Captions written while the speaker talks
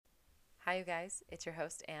Hi, you guys. It's your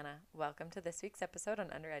host, Anna. Welcome to this week's episode on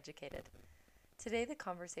Undereducated. Today, the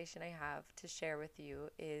conversation I have to share with you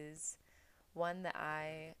is one that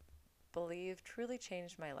I believe truly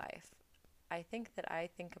changed my life. I think that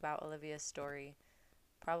I think about Olivia's story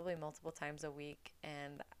probably multiple times a week,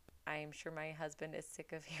 and I'm sure my husband is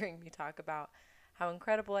sick of hearing me talk about how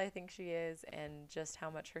incredible I think she is and just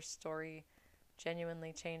how much her story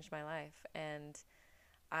genuinely changed my life. And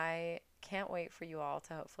I can't wait for you all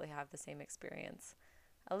to hopefully have the same experience.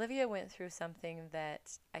 Olivia went through something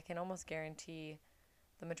that I can almost guarantee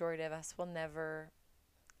the majority of us will never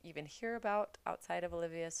even hear about outside of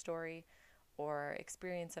Olivia's story or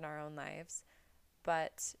experience in our own lives.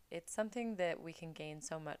 But it's something that we can gain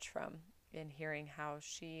so much from in hearing how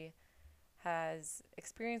she has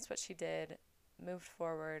experienced what she did, moved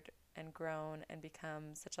forward, and grown and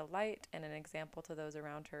become such a light and an example to those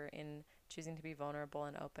around her in choosing to be vulnerable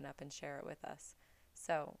and open up and share it with us.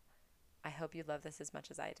 So I hope you love this as much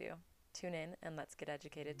as I do. Tune in and let's get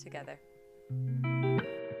educated together.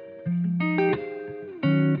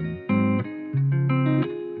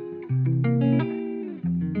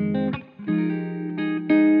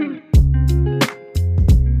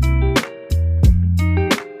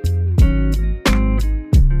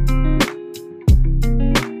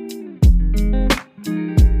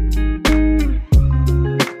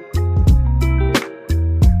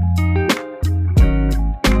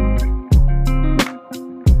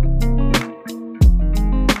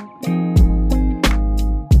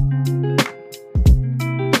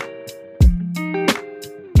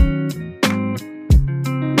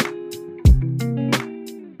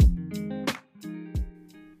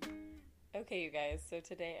 Okay, you guys, so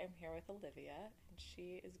today I'm here with Olivia, and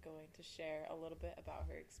she is going to share a little bit about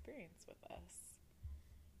her experience with us.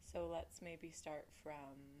 So let's maybe start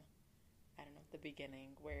from, the beginning,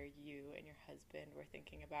 where you and your husband were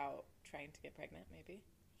thinking about trying to get pregnant, maybe?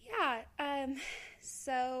 Yeah,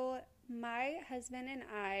 so my husband and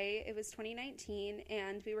I, it was 2019,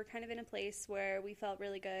 and we were kind of in a place where we felt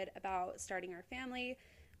really good about starting our family.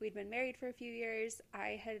 We'd been married for a few years.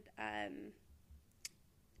 I had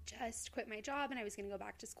just quit my job and I was going to go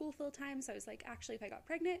back to school full time. So I was like, actually, if I got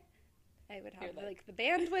pregnant, I would have the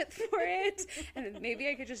bandwidth for it, and then maybe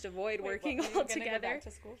I could just avoid working altogether. Go back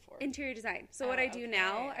to school for? Interior design. So what I do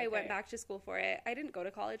now, I went back to school for it. I didn't go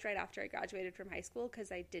to college right after I graduated from high school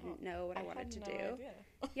because I didn't know what I wanted to do.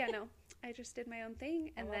 Idea. No, I just did my own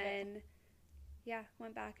thing, and then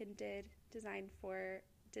went back and did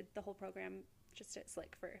the whole program just at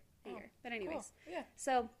Slick for a year. But anyways, cool.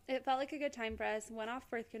 So it felt like a good time for us. Went off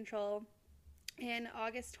birth control in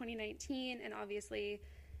August 2019, and obviously,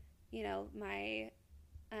 my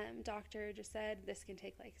doctor just said this can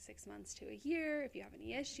take like 6 months to a year. If you have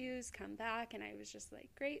any issues, come back. And I was just like,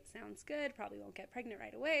 great, sounds good. Probably won't get pregnant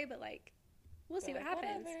right away, but we'll see what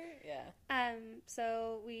happens. Yeah.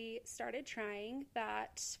 So we started trying.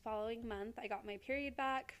 That following month, I got my period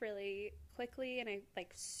back really quickly, and I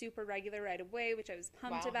super regular right away, which I was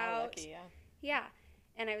pumped about. How lucky, Yeah.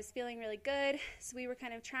 And I was feeling really good. So we were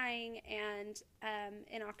kind of trying, and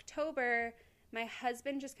in October, my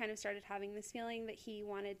husband just kind of started having this feeling that he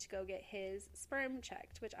wanted to go get his sperm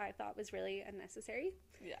checked, which I thought was really unnecessary.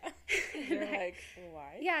 Yeah. You're like,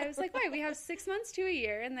 why? Yeah, I was like, why? We have 6 months to a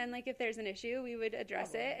year, and then if there's an issue, we would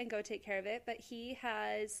address it and go take care of it. But he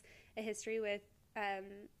has a history with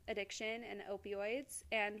addiction and opioids,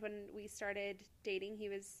 and when we started dating, he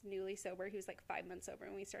was newly sober. He was 5 months sober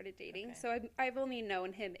when we started dating. Okay. So I've only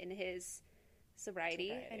known him in his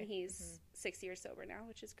sobriety. And he's 6 years sober now,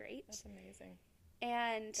 which is great. That's amazing.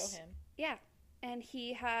 And go him. Yeah. And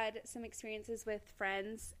he had some experiences with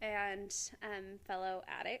friends and fellow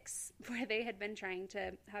addicts where they had been trying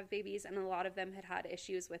to have babies, and a lot of them had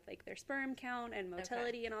issues with their sperm count and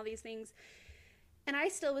motility and all these things. And I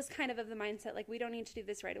still was kind of the mindset, we don't need to do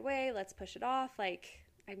this right away. Let's push it off.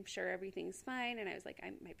 I'm sure everything's fine. And I was like,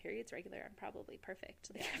 my period's regular. I'm probably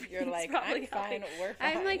perfect. You're like, I'm fine. We're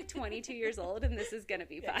fine. I'm 22 years old, and this is going to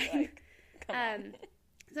be fine. Come on.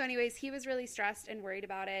 So anyways, he was really stressed and worried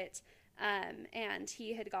about it. And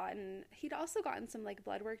he'd also gotten some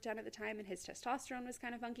blood work done at the time, and his testosterone was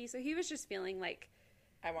kind of funky. So he was just feeling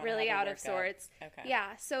really out of sorts. Okay.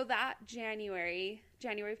 Yeah. So that January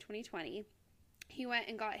of 2020, he went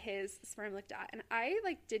and got his sperm looked at, and I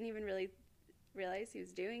didn't even really realize he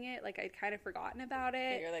was doing it. I'd kind of forgotten about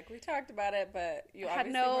it. You're we talked about it, but you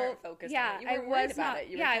obviously weren't focused on it. You weren't worried about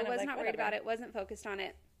it. I was not worried about it. Wasn't focused on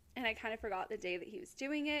it. And I kind of forgot the day that he was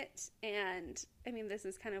doing it. And this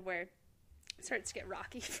is kind of where it starts to get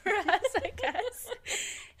rocky for us, I guess.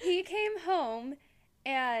 He came home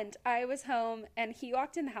And I was home, and he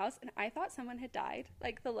walked in the house, and I thought someone had died.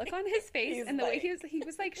 Like, the look on his face and the way he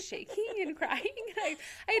was like shaking and crying. I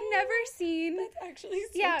had never seen. That's actually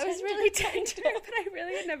so it was really tender, but I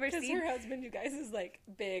really had never seen. Because her husband, you guys, is like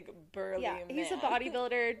big, burly man. He's a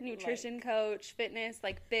bodybuilder, nutrition coach, fitness,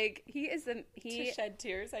 like big. He is to shed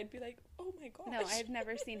tears, I'd be like, oh my gosh. No, I've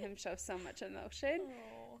never seen him show so much emotion.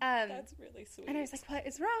 Oh, that's really sweet. And I was like, what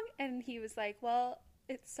is wrong? And he was like, well,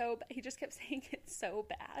 it's so bad. He just kept saying it's so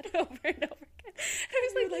bad over and over again. And I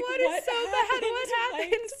was like, what is so bad? What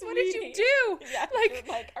happened? What did you do? Yeah,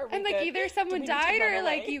 are we I'm like, good? either someone died or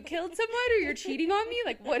like you killed someone or you're cheating on me.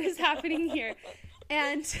 Like, what is happening here?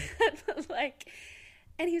 And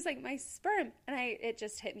and he was like, my sperm. And it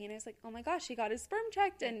just hit me. And I was like, oh my gosh, he got his sperm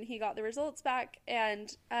checked and he got the results back.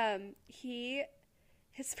 And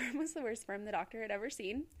his sperm was the worst sperm the doctor had ever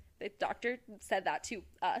seen. The doctor said that to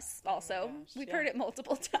us also. Oh my gosh, We've heard it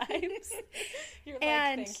multiple times. You're like,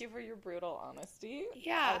 thank you for your brutal honesty.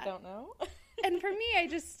 Yeah. I don't know. And for me, I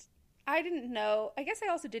didn't know. I guess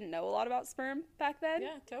I also didn't know a lot about sperm back then.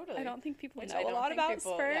 Yeah, totally. I don't think people know a lot about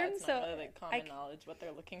sperm. Yeah, it's not really like common knowledge what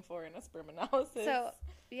they're looking for in a sperm analysis. So,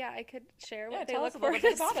 yeah, I could share what they tell look us a for little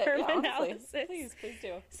in a bit about sperm it. analysis. Please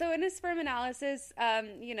do. So in a sperm analysis,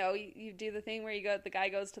 you do the thing where the guy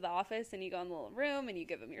goes to the office and you go in the little room and you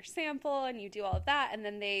give him your sample and you do all of that, and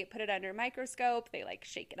then they put it under a microscope. They like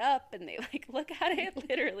shake it up and they like look at it.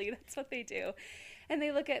 Literally, that's what they do. And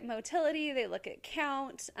they look at motility, they look at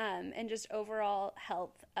count, and just overall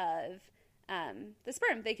health of the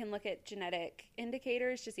sperm. They can look at genetic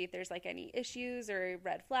indicators to see if there's like any issues or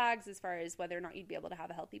red flags as far as whether or not you'd be able to have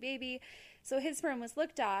a healthy baby. So his sperm was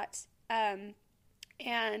looked at, and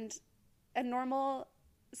a normal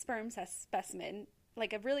sperm specimen,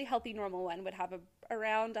 like a really healthy normal one, would have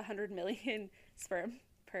around 100 million sperm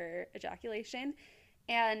per ejaculation.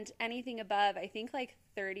 And anything above, I think like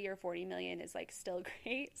 30 or 40 million is like still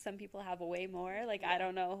great. Some people have way more. Like, I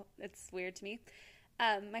don't know. It's weird to me.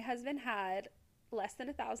 My husband had less than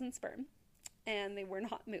 1,000 sperm, and they were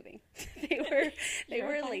not moving. They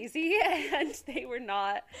were lazy, and they were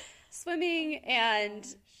not swimming. And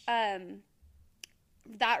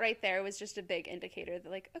that right there was just a big indicator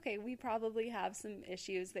that, like, okay, we probably have some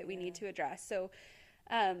issues that we need to address. So,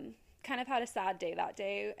 kind of had a sad day that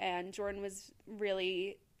day, and Jordan was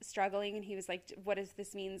really struggling, and he was like, what does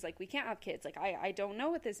this mean? Like, we can't have kids. Like, I don't know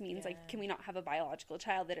what this means. Like, can we not have a biological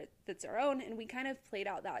child that's our own? And we kind of played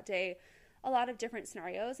out that day a lot of different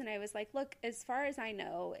scenarios, and I was like, look, as far as I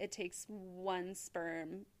know, it takes one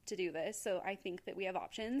sperm to do this, so I think that we have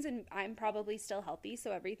options, and I'm probably still healthy,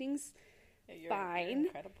 so everything's fine. You're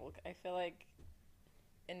incredible. I feel like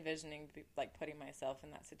envisioning, like, putting myself in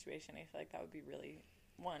that situation, I feel like that would be really,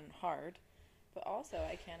 one, hard, but also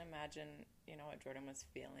I can't imagine, what Jordan was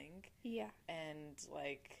feeling. Yeah. And,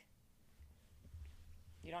 like,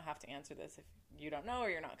 you don't have to answer this if you don't know or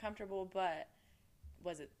you're not comfortable, but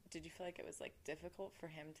did you feel like it was, like, difficult for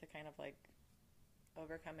him to kind of, like,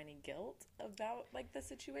 overcome any guilt about, like, the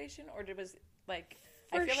situation? Or I feel like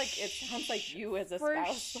it sounds like you as a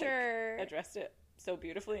spouse, like, addressed it so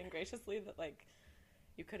beautifully and graciously that, like,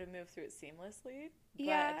 you could have moved through it seamlessly.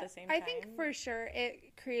 Yeah, but at the same time, I think for sure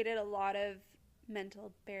it created a lot of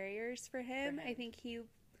mental barriers for him. I think it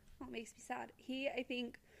makes me sad.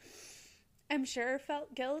 I'm sure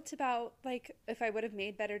felt guilt about, like, if I would have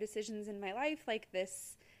made better decisions in my life, like,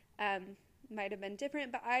 this might have been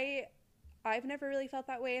different, but I've never really felt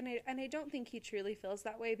that way, and I don't think he truly feels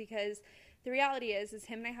that way, because the reality is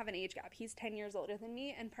him and I have an age gap. He's 10 years older than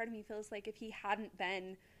me, and part of me feels like if he hadn't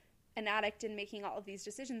been an addict and making all of these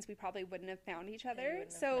decisions, we probably wouldn't have found each other.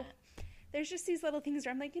 So there's just these little things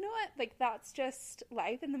where I'm like, you know what, like, that's just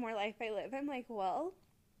life, and the more life I live, I'm like, well,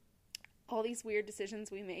 all these weird decisions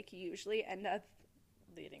we make usually end up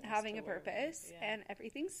leading having a purpose, and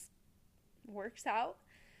everything's works out.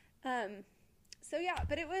 So yeah,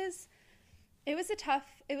 but it was a tough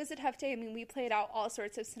day. I mean, we played out all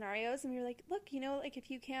sorts of scenarios, and we were like, look, like,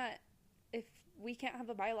 if we can't have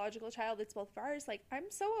a biological child that's both of ours, like, I'm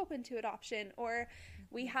so open to adoption. Or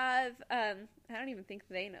we have, I don't even think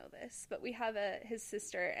they know this, but we have his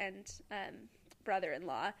sister and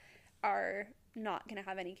brother-in-law are not going to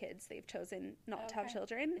have any kids. They've chosen not to have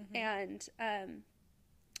children. And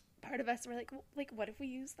part of us were like, well, like, what if we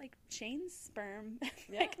use, like, Shane's sperm,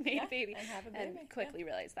 made a baby, and have a baby, and quickly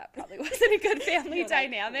realized that probably wasn't a good family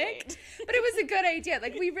dynamic, but it was a good idea.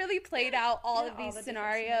 Like, we really played out all of these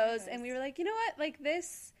scenarios, and we were like, you know what, like,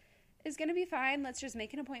 this is going to be fine. Let's just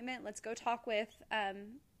make an appointment. Let's go talk with a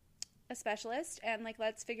specialist, and, like,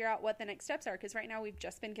 let's figure out what the next steps are, because right now we've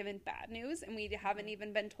just been given bad news, and we haven't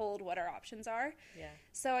even been told what our options are.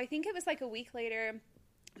 So I think it was like a week later,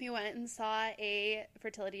 we went and saw a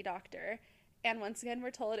fertility doctor. And once again,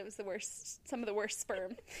 we're told it was some of the worst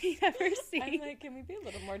sperm we've ever seen. I'm like, can we be a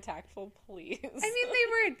little more tactful, please? I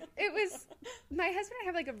mean, my husband and I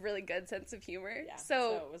have like a really good sense of humor. Yeah,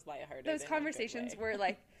 so it was lighthearted. Those conversations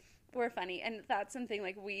were funny. And that's something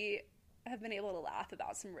like we have been able to laugh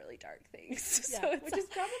about some really dark things. Yeah, so which is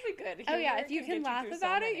probably good. Oh yeah, if you can laugh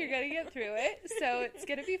about it, you're going to get through it. So it's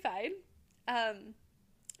going to be fine.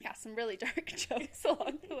 Yeah, some really dark jokes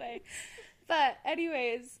along the way. But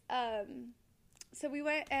anyways, so we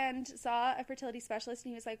went and saw a fertility specialist,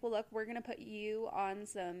 and he was like, well, look, we're going to put you on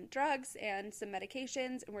some drugs and some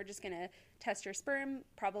medications, and we're just going to test your sperm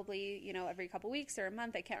probably, every couple weeks or a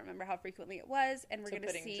month. I can't remember how frequently it was. And we're going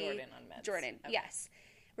to see Jordan on meds. Jordan, okay. Yes.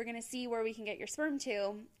 We're going to see where we can get your sperm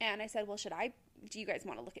to. And I said, well, do you guys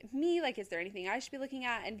want to look at me? Like, is there anything I should be looking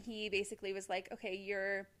at? And he basically was like, okay,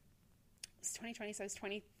 it's 2020, so I was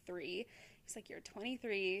 23. He's like, you're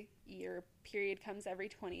 23, your period comes every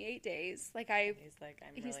 28 days. He's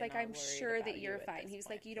like, I'm sure that you're fine. He was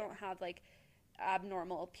like, you don't have like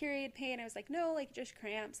abnormal period pain. I was like, no, like just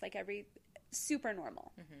cramps, like super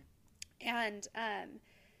normal. Mm-hmm. And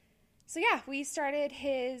so yeah, we started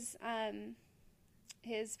his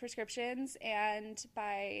prescriptions, and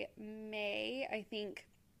by May, I think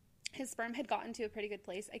his sperm had gotten to a pretty good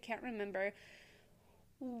place. I can't remember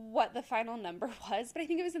what the final number was, but I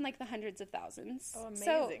think it was in like the hundreds of thousands. Oh, amazing.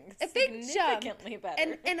 So a big jump. Significantly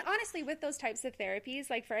better. And honestly, with those types of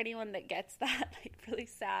therapies, like for anyone that gets that like really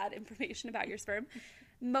sad information about your sperm,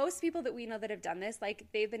 most people that we know that have done this, like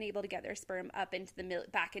they've been able to get their sperm up into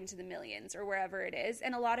back into the millions or wherever it is.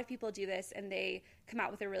 And a lot of people do this and they come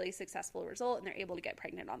out with a really successful result and they're able to get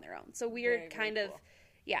pregnant on their own. So we're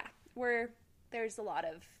there's a lot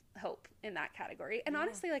of hope in that category. And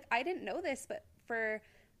honestly, like I didn't know this, but for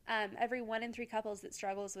every 1 in 3 couples that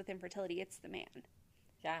struggles with infertility, it's the man.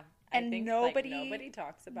 Yeah. And I think nobody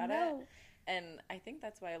talks about it. And I think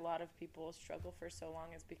that's why a lot of people struggle for so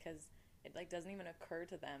long, is because it like doesn't even occur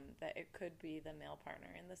to them that it could be the male partner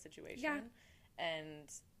in the situation. Yeah.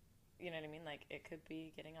 And you know what I mean? Like it could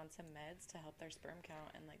be getting on some meds to help their sperm count,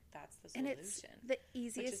 and like that's the solution. And it's the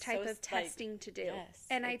easiest type of testing to do. Yes,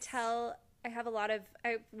 and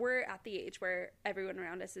we're at the age where everyone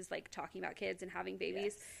around us is like talking about kids and having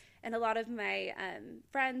babies. Yes. And a lot of my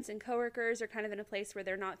friends and coworkers are kind of in a place where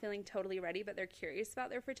they're not feeling totally ready, but they're curious about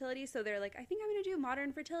their fertility. So they're like, I think I'm going to do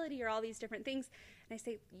modern fertility or all these different things. And I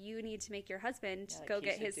say, you need to make your husband go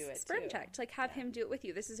get his sperm checked. Like have him do it with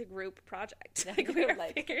you. This is a group project. Like we're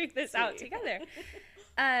figuring this out together.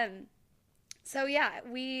 So yeah,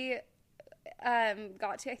 we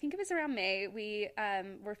got to, I think it was around May, we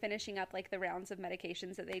were finishing up like the rounds of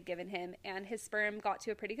medications that they'd given him, and his sperm got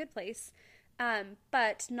to a pretty good place,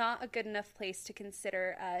 but not a good enough place to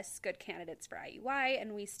consider us good candidates for IUI,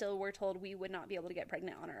 and we still were told we would not be able to get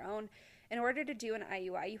pregnant on our own. In order to do an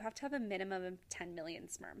IUI, you have to have a minimum of 10 million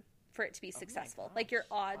sperm for it to be successful. Like your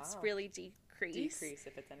odds really decrease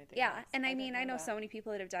if it's anything else. And I know so many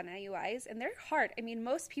people that have done IUIs, and they're hard. I mean,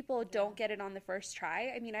 most people don't get it on the first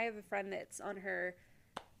try. I mean, I have a friend that's on her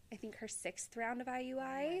 6th round of IUI. Oh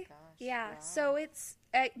my gosh. Yeah. Wow. So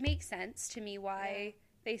it makes sense to me why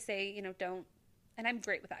they say, don't, and I'm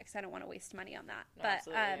great with that because I don't want to waste money on that. No, but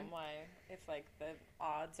absolutely. And why, if like the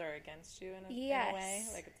odds are against you in a way,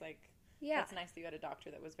 like it's like, it's nice that you had a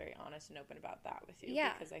doctor that was very honest and open about that with you.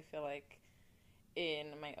 Yeah. Because I feel like in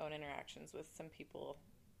my own interactions with some people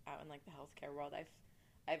out in like the healthcare world,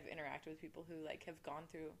 I've interacted with people who like have gone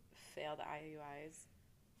through failed IUIs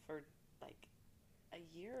for like a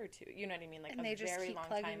year or two. You know what I mean? Like a very long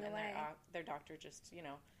time, and their doctor just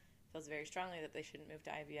feels very strongly that they shouldn't move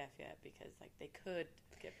to IVF yet because like they could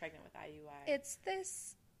get pregnant with IUI. It's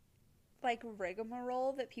this like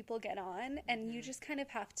rigmarole that people get on, and you just kind of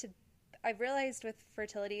have to. I've realized with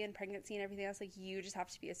fertility and pregnancy and everything else, like you just have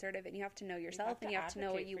to be assertive, and you have to know yourself, and you have to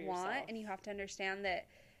know what you want, and you have to understand that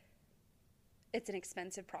it's an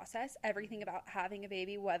expensive process. Everything about having a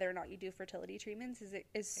baby, whether or not you do fertility treatments,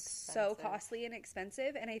 is so costly and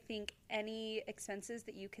expensive. And I think any expenses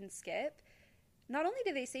that you can skip, not only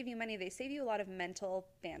do they save you money, they save you a lot of mental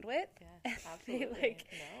bandwidth. Yeah, absolutely.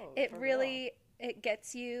 It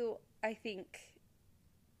gets you, I think.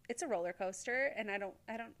 It's a roller coaster, and I don't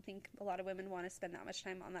think a lot of women want to spend that much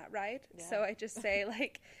time on that ride. Yeah. So I just say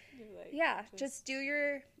just do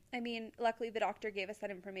your. I mean, luckily the doctor gave us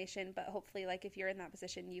that information, but hopefully, like if you're in that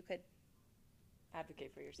position, you could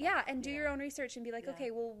advocate for yourself. Yeah, and do your own research and be like,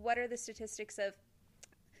 okay, well, what are the statistics of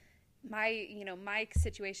my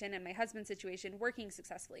situation and my husband's situation working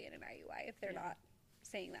successfully in an IUI if they're not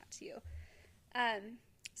saying that to you.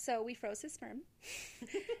 So we froze his sperm.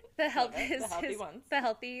 The healthy ones. The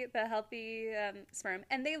healthy sperm.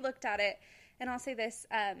 And they looked at it, and I'll say this,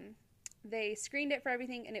 they screened it for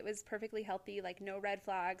everything, and it was perfectly healthy, like no red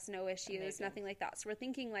flags, no issues, amazing. Nothing like that. So we're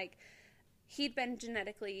thinking like he'd been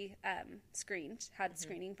genetically screened, had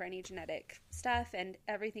screening for any genetic stuff, and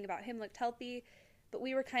everything about him looked healthy. But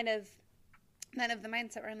we were kind of then of the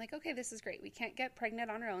mindset where I'm like, okay, this is great. We can't get pregnant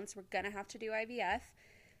on our own, so we're going to have to do IVF.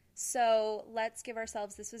 So let's give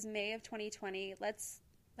ourselves, this was May of 2020, let's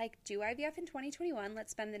like do IVF in 2021.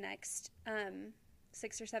 Let's spend the next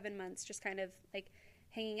 6 or 7 months just kind of like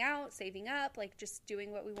hanging out, saving up, like just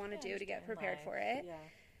doing what we want to do to get prepared for it.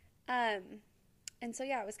 Yeah. And so,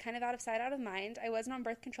 yeah, it was kind of out of sight, out of mind. I wasn't on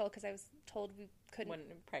birth control because I was told we couldn't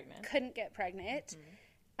get pregnant.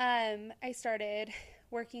 I started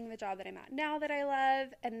working the job that I'm at now that I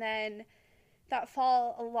love. And then that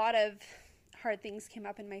fall, a lot of hard things came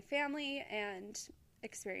up in my family and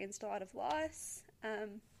experienced a lot of loss.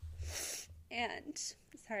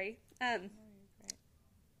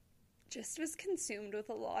 Just was consumed with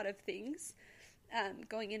a lot of things.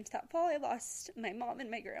 Going into that fall, I lost my mom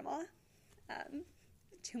and my grandma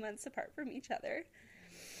 2 months apart from each other.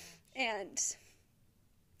 And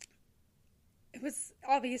it was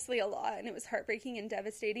obviously a lot, and it was heartbreaking and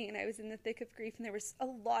devastating, and I was in the thick of grief, and there was a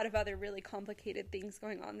lot of other really complicated things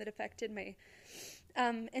going on that affected my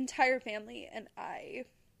entire family, and I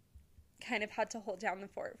kind of had to hold down the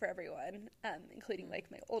fort for everyone, including like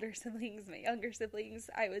my older siblings, my younger siblings.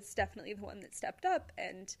 I was definitely the one that stepped up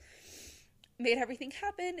and made everything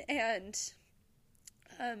happen, and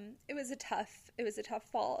it was a tough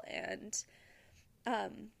fall, and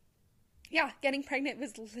getting pregnant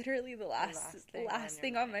was literally the last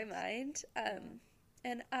thing on my mind.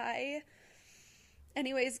 And I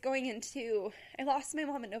lost my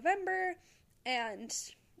mom in November, and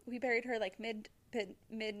we buried her like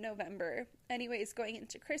mid-November. Anyways, going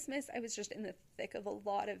into Christmas, I was just in the thick of a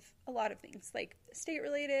lot of things, like state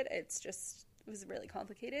related. It was really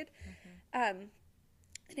complicated. And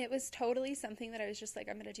it was totally something that I was just like,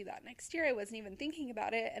 I'm going to do that next year. I wasn't even thinking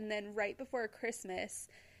about it. And then right before Christmas,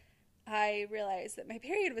 I realized that my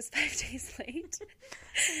period was 5 days late.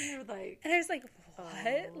 And I was like,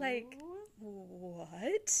 what? Oh. Like,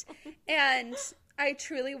 what? And I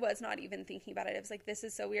truly was not even thinking about it. I was like, this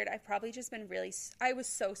is so weird. I've probably just been I was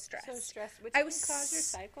so stressed. Which can cause your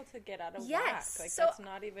cycle to get out of whack. Like, that's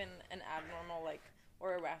not even an abnormal, like,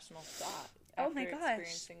 or irrational thought. After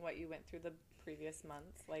experiencing what you went through the previous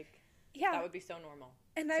months, like, that would be so normal.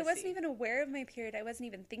 And I wasn't even aware of my period. I wasn't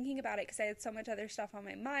even thinking about it because I had so much other stuff on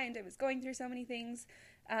my mind. I was going through so many things.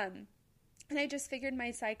 And I just figured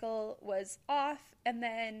my cycle was off. And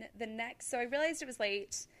then so I realized it was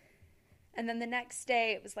late. And then the next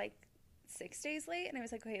day it was like 6 days late. And I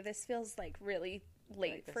was like, okay, this feels like really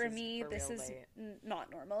late for me. This is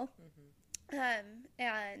not normal.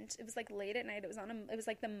 And it was like late at night. It was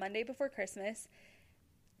like the Monday before Christmas.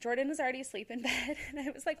 Jordan was already asleep in bed, and I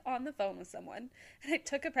was like on the phone with someone, and I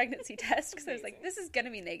took a pregnancy test because I was like, this is going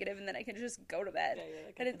to be negative, and then I can just go to bed,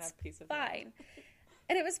 and it's fine.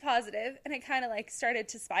 And it was positive, and I kind of like started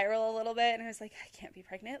to spiral a little bit, and I was like, I can't be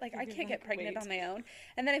pregnant. Like, I can't get pregnant on my own.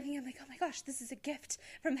 And then I'm like, oh my gosh, this is a gift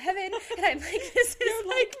from heaven. And I'm like, this is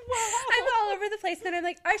like, wow. I'm all over the place. And then I'm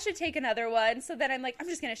like, I should take another one. So then I'm like, I'm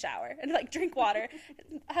just going to shower and like drink water.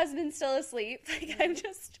 Husband's still asleep. Like, I'm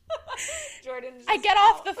just, I get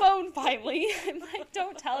off the phone finally. I'm like,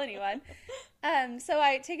 don't tell anyone. So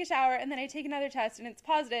I take a shower, and then I take another test, and it's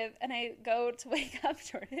positive, and I go to wake up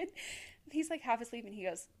Jordan. He's like half asleep, and he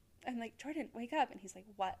goes, I'm like, Jordan, wake up. And he's like,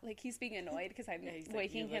 what? Like, he's being annoyed because I'm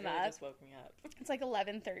waking him up. Just woke me up. It's like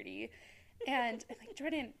 11:30. And I'm like,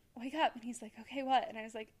 Jordan, wake up. And he's like, okay, what? And I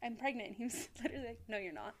was like, I'm pregnant. And he was literally like, no,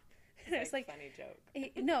 you're not. And I was like, funny joke.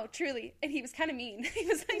 No, truly. And he was kind of mean. He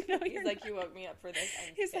was like, no, you're not. He's like, you woke me up for this.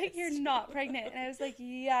 He's like, you're not pregnant. And I was like,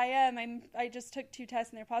 yeah, I am. I just took 2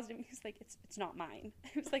 tests, and they're positive. And he was like, it's not mine. I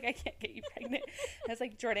was like, I can't get you pregnant. And I was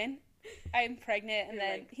like, Jordan, I'm pregnant. And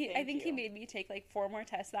then I think he made me take like 4 more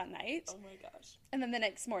tests that night. Oh my gosh. And then the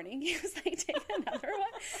next morning he was like, take another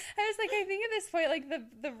one. I was like, I think at this point, like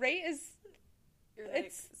the rate is,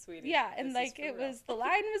 it's sweetie. Yeah, and like it real. Was the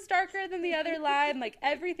line was darker than the other line. Like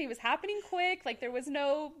everything was happening quick. Like there was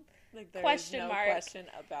no question mark. Question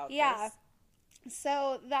about this.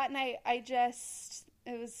 So that night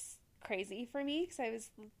it was crazy for me because I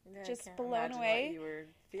was just blown away. What you were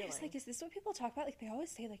feeling. I was like, is this what people talk about? Like they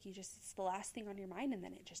always say, like it's the last thing on your mind, and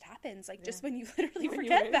then it just happens. Like just when you literally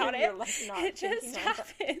forget about it, it just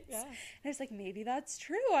happens. Yeah. And I was like, maybe that's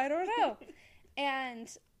true. I don't know.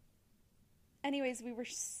 And anyways,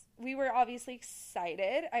 we were obviously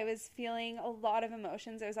excited. I was feeling a lot of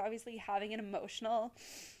emotions. I was obviously having an emotional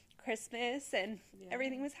Christmas, and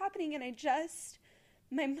everything was happening, and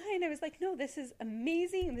my mind, I was like, no, this is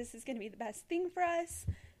amazing. This is going to be the best thing for us.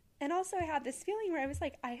 And also I had this feeling where I was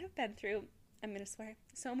like, I have been through, I'm going to swear,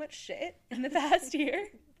 so much shit in the past year.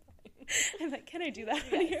 I'm like, can I do that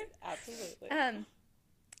on here? Absolutely.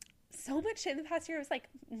 So much shit in the past year. I was like,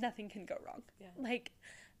 nothing can go wrong. Yeah. Like,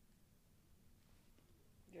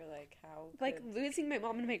 you're like, how like losing my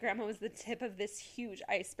mom and my grandma was the tip of this huge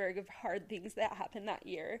iceberg of hard things that happened that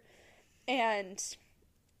year. And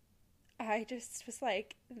I just was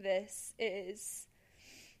like,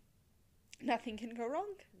 nothing can go wrong.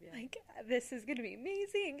 Yeah. Like, this is going to be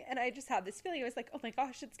amazing. And I just had this feeling. I was like, oh my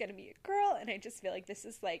gosh, it's going to be a girl. And I just feel like this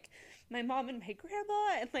is like my mom and my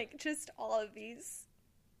grandma, and like just all of these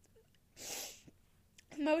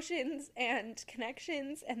emotions and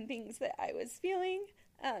connections and things that I was feeling.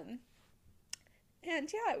 And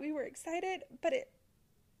yeah, we were excited, but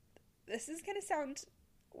this is going to sound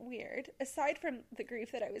weird. Aside from the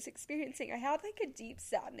grief that I was experiencing, I had like a deep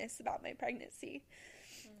sadness about my pregnancy.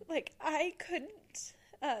 Like, I couldn't,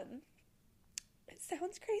 it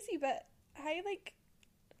sounds crazy, but I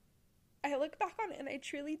look back on it and I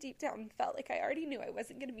truly deep down felt like I already knew I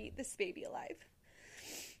wasn't going to meet this baby alive.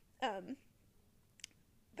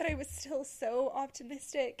 But I was still so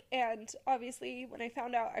optimistic, and obviously when I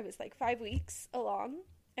found out, I was like 5 weeks along,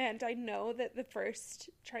 and I know that the first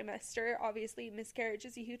trimester, obviously miscarriage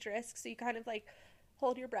is a huge risk, so you kind of like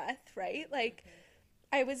hold your breath, right? Like,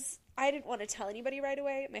 I didn't want to tell anybody right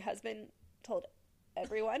away. My husband told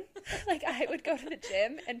everyone. Like, I would go to the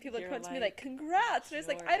gym and people would come up to me like, congrats, and I was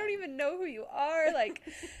like, I don't even know who you are, like,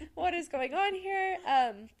 what is going on here?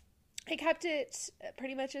 I kept it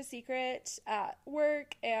pretty much a secret at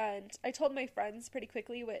work, and I told my friends pretty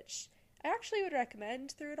quickly, which I actually would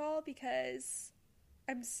recommend through it all, because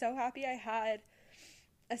I'm so happy I had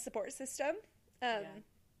a support system.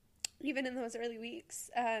 Even in those early weeks.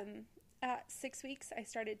 At 6 weeks, I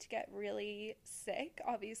started to get really sick,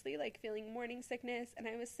 obviously, like feeling morning sickness, and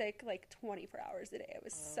I was sick like 24 hours a day. I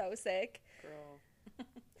was so sick. Girl.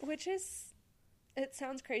 Which is, it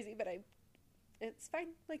sounds crazy, but it's fine.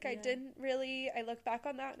 Like, I didn't really, I look back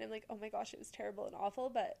on that and I'm like, oh my gosh, it was terrible and awful,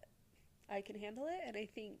 but I can handle it. And I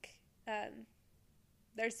think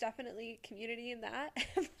there's definitely community in that.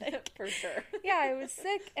 Like, for sure. Yeah, I was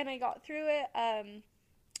sick and I got through it.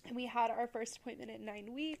 And we had our first appointment at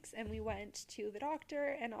 9 weeks, and we went to the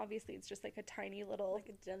doctor, and obviously it's just like a tiny little like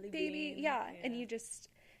a jelly baby. bean. Yeah, and you just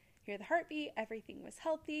hear the heartbeat. Everything was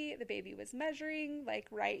healthy. The baby was measuring, like,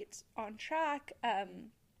 right on track.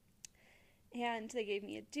 And they gave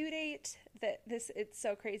me a due date that it's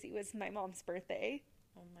so crazy. It was my mom's birthday.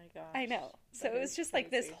 Oh my gosh. I know. So it was just crazy.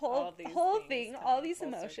 Like this whole thing, all these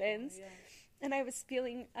emotions. Yeah. And I was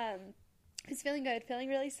feeling good, feeling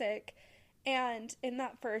really sick. And in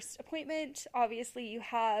that first appointment, obviously you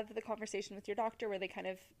have the conversation with your doctor where they kind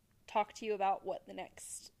of talk to you about what the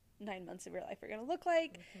next 9 months of your life are going to look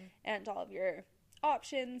like, and all of your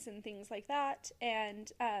options and things like that.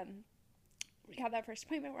 And we have that first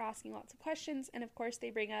appointment. We're asking lots of questions. And of course they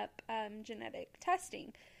bring up genetic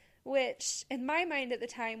testing, which in my mind at the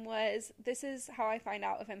time was, this is how I find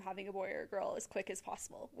out if I'm having a boy or a girl as quick as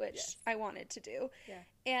possible, which I wanted to do. Yeah.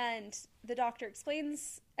 And the doctor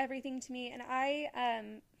explains everything to me, and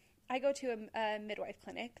I go to a midwife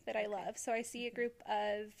clinic that I love. So I see a group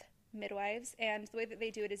of midwives, and the way that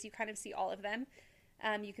they do it is you kind of see all of them.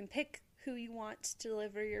 You can pick who you want to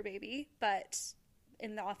deliver your baby, but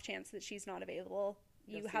in the off chance that she's not available,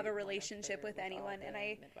 you have a relationship with anyone. And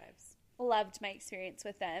I loved my experience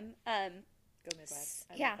with them. Go midwives.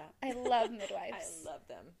 I love midwives. I love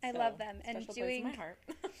them. I love them. And special place in my heart.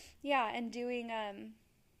 and doing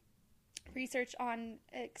research on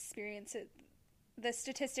the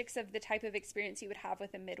statistics of the type of experience you would have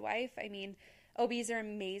with a midwife. I mean, OBs are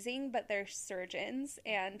amazing, but they're surgeons,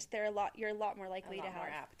 and you're a lot more likely to have more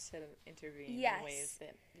apt to intervene in ways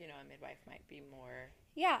that, a midwife might be more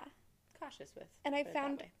cautious with. And I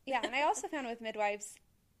found and I also found with midwives,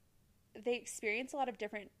 they experience a lot of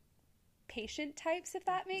different patient types, if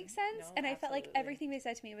that makes sense. And I felt like everything they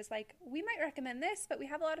said to me was like, we might recommend this, but we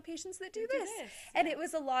have a lot of patients that do this. And it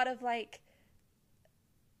was a lot of like,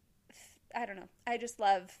 I don't know. I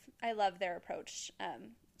love their approach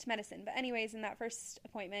to medicine. But anyways, in that first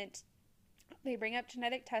appointment, they bring up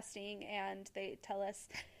genetic testing, and they tell us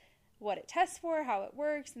what it tests for, how it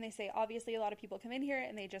works, and they say, obviously, a lot of people come in here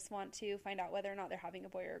and they just want to find out whether or not they're having a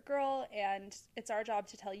boy or a girl, and it's our job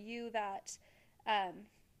to tell you that,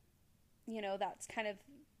 that's kind of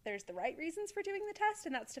there's the right reasons for doing the test,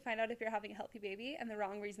 and that's to find out if you're having a healthy baby, and the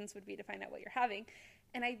wrong reasons would be to find out what you're having.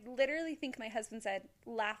 And I literally think my husband said,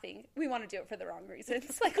 laughing, we want to do it for the wrong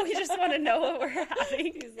reasons. Like, we just want to know what we're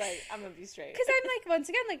having. He's like, I'm going to be straight. Because I'm like, once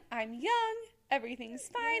again, like, I'm young. Everything's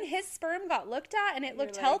fine. His sperm got looked at, and it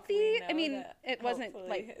looked healthy. I mean, it wasn't,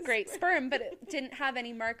 like, great sperm, but it didn't have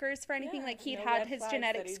any markers for anything. Like, he'd had his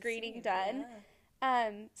genetic screening done.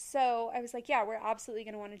 So I was like, yeah, we're absolutely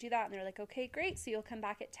going to want to do that. And they're like, okay, great. So you'll come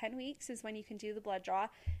back at 10 weeks is when you can do the blood draw.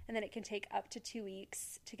 And then it can take up to 2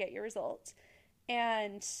 weeks to get your result.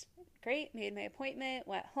 And great, made my appointment,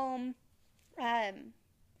 went home.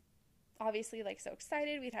 Obviously, like, so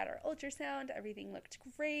excited. We'd had our ultrasound. Everything looked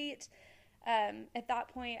great. At that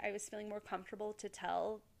point, I was feeling more comfortable to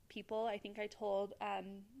tell people. I think I told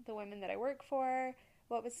the women that I work for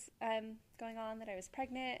what was going on, that I was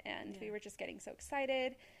pregnant, and we were just getting so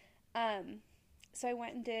excited. So I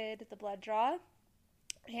went and did the blood draw,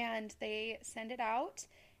 and they send it out,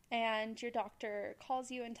 and your doctor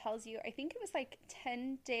calls you and tells you, I think it was like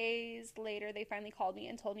 10 days later, they finally called me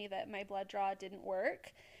and told me that my blood draw didn't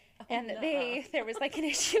work. And that there was like an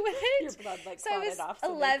issue with it. Your blood like so clotted it was off.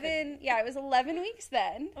 So 11, it was 11 weeks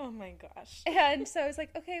then. Oh my gosh. And so I was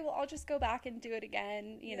like, okay, well, I'll just go back and do it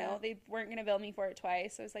again. You know, they weren't going to bill me for it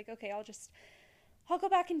twice. So I was like, okay, I'll go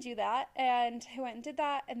back and do that. And I went and did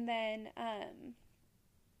that. And then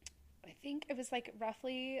I think it was like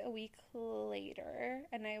roughly a week later,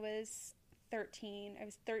 and I was 13. I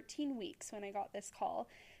was 13 weeks when I got this call.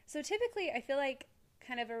 So typically, I feel like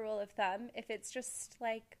kind of a rule of thumb, if it's just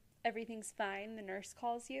like everything's fine, the nurse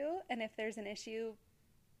calls you, and if there's an issue,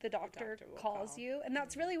 the doctor calls you. And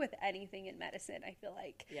that's really with anything in medicine, I feel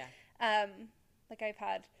like. Like, I've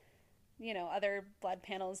had, you know, other blood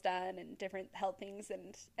panels done and different health things,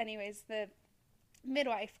 and anyways, the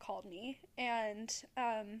midwife called me, and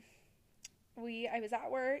I was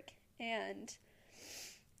at work, and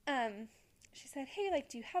she said, hey, like,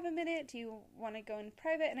 do you have a minute? Do you want to go in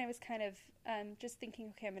private? And I was kind of just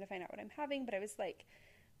thinking, okay, I'm going to find out what I'm having. But I was like,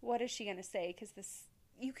 what is she going to say? Because this,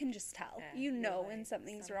 you can just tell. You know when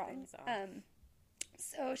something's wrong.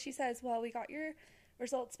 So she says, well, we got your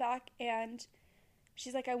results back. And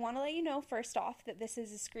she's like, I want to let you know, first off, that this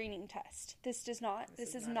is a screening test. This is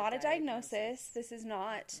not a diagnosis. This is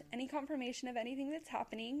not any confirmation of anything that's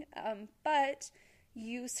happening. But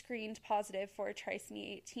you screened positive for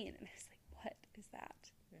trisomy 18. And I was like,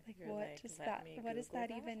 what is that? Like, what does that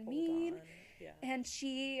even mean? And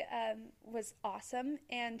she was awesome,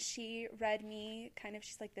 and she read me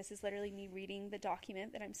she's like, this is literally me reading the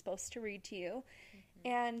document that I'm supposed to read to you.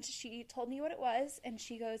 And she told me what it was, and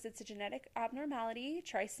she goes, it's a genetic abnormality.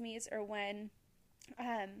 Trisomies are when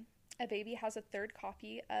a baby has a third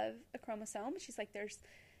copy of a chromosome. She's like, there's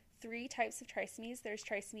 3 types of trisomies. There's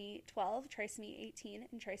trisomy 12, trisomy 18,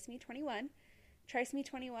 and trisomy 21. Trisomy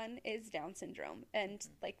 21 is Down syndrome, and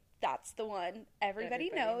like, that's the one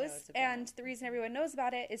everybody knows. And the reason everyone knows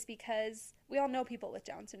about it is because we all know people with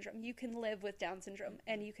Down syndrome. You can live with Down syndrome,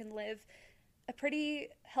 and you can live a pretty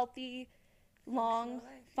healthy, long,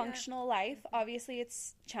 functional life. Obviously,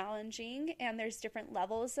 it's challenging, and there's different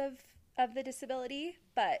levels of the disability,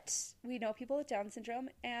 but we know people with Down syndrome.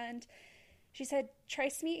 And she said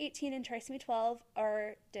trisomy 18 and trisomy 12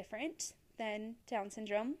 are different than Down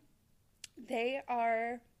syndrome. They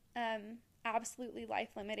are absolutely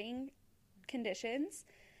life-limiting conditions.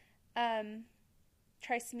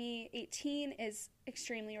 Trisomy 18 is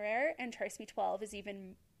extremely rare, and trisomy 12 is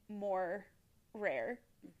even more rare,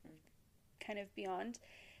 kind of beyond.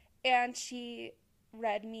 And she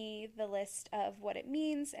read me the list of what it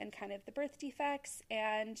means and kind of the birth defects,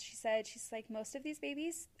 and she said, she's like, most of these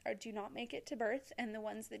babies do not make it to birth, and the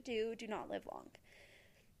ones that do not live long.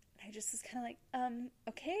 I just was kind of like,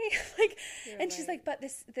 okay. Like, and she's like, but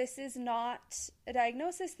this is not a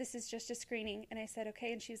diagnosis. This is just a screening. And I said,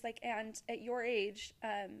 okay. And she's like, and at your age,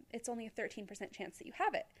 it's only a 13% chance that you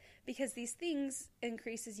have it, because these things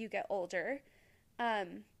increase as you get older.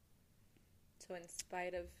 So in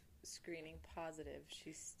spite of screening positive, it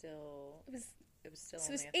was still so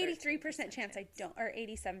it was 83% chance I don't, or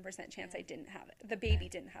 87% chance I didn't have it. The baby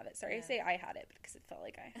didn't have it. Sorry, I say I had it because it felt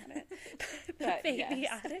like I had it. The baby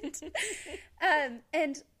had it.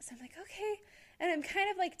 And so I'm like, okay. And I'm kind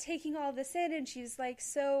of like taking all this in, and she's like,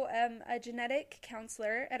 so a genetic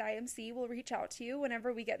counselor at IMC will reach out to you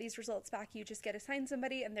whenever we get these results back. You just get assigned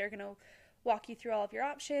somebody, and they're going to walk you through all of your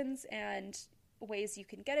options and ways you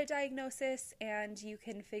can get a diagnosis, and you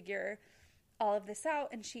can figure all of this out.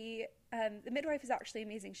 And she, the midwife is actually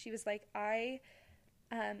amazing. She was like, I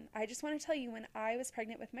just want to tell you, when I was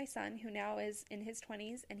pregnant with my son, who now is in his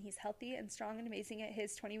 20s, and he's healthy and strong and amazing, at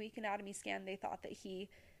his 20-week anatomy scan, they thought that he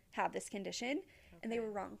have this condition, and they Okay.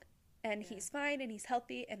 were wrong. And he's fine, and he's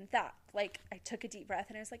healthy, and that, like, I took a deep breath,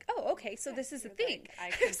 and I was like, oh, okay, so this is the You're thing.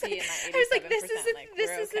 like, I could be in my 87%, I was like,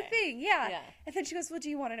 this is the okay. thing, yeah. Yeah. And then she goes, well, do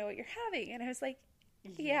you want to know what you're having? And I was like,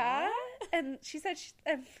 yeah. And she said,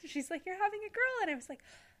 she's like, you're having a girl. And I was like,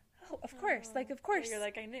 oh, of course, like, of course. You're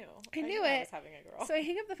like, I knew. I knew I it. was having a girl. So I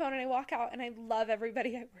hang up the phone, and I walk out, and I love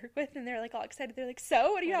everybody I work with, and they're, like, all excited. They're like,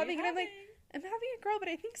 so, what are you having? And I'm like, I'm having a girl, but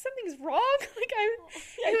I think something's wrong. Like,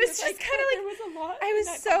 it was just kind of like, there was a lot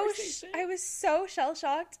I was so shell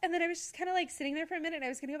shocked. And then I was just kind of like sitting there for a minute, and I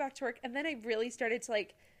was going to go back to work. And then I really started to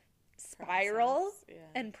like spiral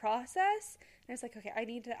and process. And I was like, okay, I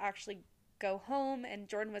need to actually go home. And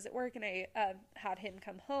Jordan was at work, and I had him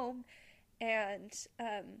come home, and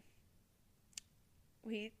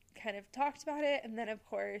we kind of talked about it. And then, of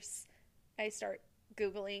course, I start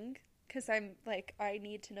Googling, because I'm like, I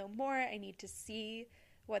need to know more. I need to see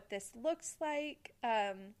what this looks like.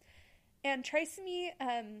 And trisomy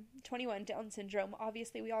 21, Down syndrome,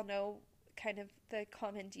 obviously we all know kind of the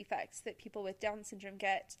common defects that people with Down syndrome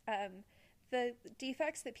get. The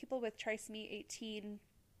defects that people with trisomy 18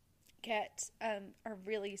 get are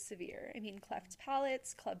really severe. I mean, cleft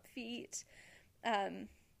palates, club feet,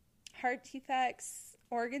 heart defects,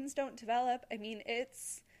 organs don't develop. I mean,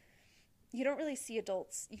 you don't really see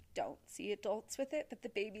adults. You don't see adults with it, but the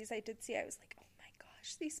babies I did see, I was like, oh my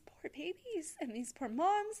gosh, these poor babies and these poor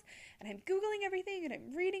moms. And I'm Googling everything, and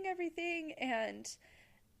I'm reading everything, and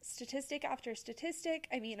statistic after statistic.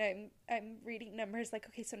 I mean, I'm reading numbers like,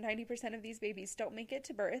 okay, so 90% of these babies don't make it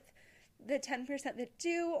to birth. The 10% that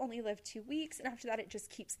do only live 2 weeks, and after that it just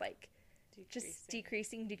keeps like just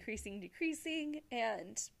decreasing,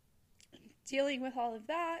 and dealing with all of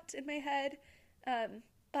that in my head.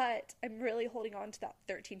 But I'm really holding on to that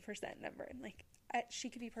 13% number. And like, she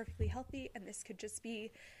could be perfectly healthy, and this could just be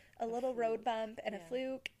a little road bump and a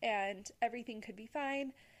fluke, and everything could be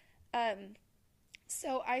fine.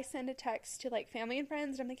 So I send a text to like family and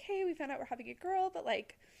friends, and I'm like, hey, we found out we're having a girl, but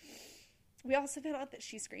like, we also found out that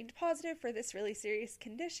she screened positive for this really serious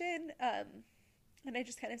condition. And I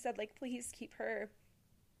just kind of said, like, please keep her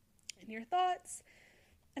in your thoughts.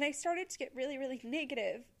 And I started to get really, really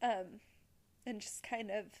negative, and just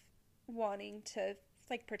kind of wanting to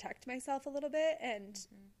like protect myself a little bit, and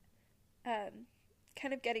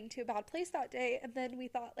kind of getting to a bad place that day. And then we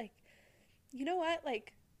thought, like, you know what,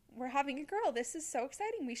 like, we're having a girl, this is so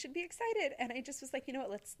exciting, we should be excited. And I just was like, you know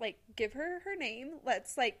what, let's like give her her name,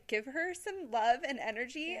 let's like give her some love and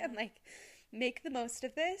energy, and like make the most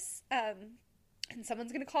of this. And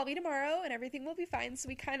someone's gonna call me tomorrow, and everything will be fine. So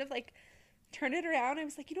we kind of like turn it around. I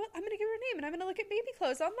was like, you know what, I'm going to give her a name, and I'm going to look at baby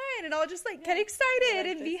clothes online, and I'll just like get excited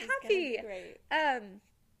and be happy.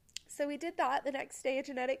 So we did that. The next day, a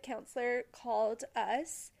genetic counselor called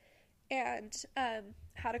us and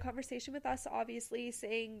had a conversation with us, obviously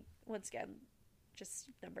saying, once again, just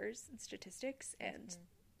numbers and statistics and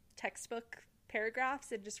textbook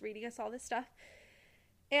paragraphs, and just reading us all this stuff.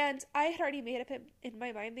 And I had already made up in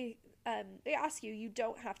my mind, they ask you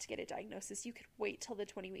don't have to get a diagnosis. You could wait till the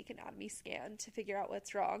 20-week anatomy scan to figure out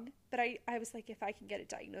what's wrong. But I was like, if I can get a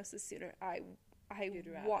diagnosis sooner, I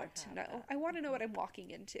want to know. That. I want to know what I'm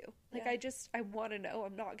walking into. Like, I want to know.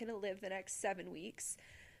 I'm not going to live the next 7 weeks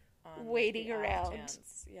waiting around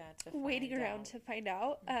to find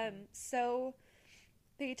out. So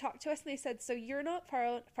they talked to us, and they said, so you're not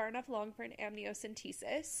far enough along for an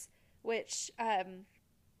amniocentesis, which I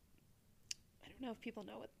don't know if people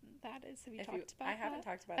know what that is. Have you talked about that? I haven't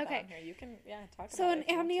talked about that on here. You can, talk about it. So an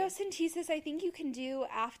amniocentesis, I think you can do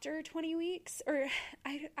after 20 weeks, or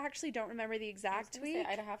I actually don't remember the exact week.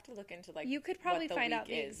 I'd have to look into like, you could probably find out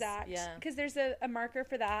the exact, because there's a marker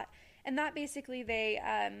for that. And that basically they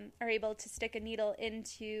are able to stick a needle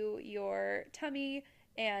into your tummy,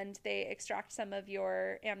 and they extract some of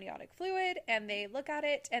your amniotic fluid, and they look at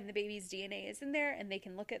it, and the baby's DNA is in there, and they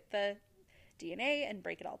can look at the DNA and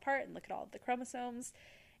break it all apart and look at all of the chromosomes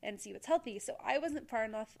and see what's healthy. So I wasn't far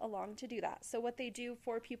enough along to do that. So what they do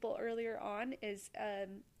for people earlier on is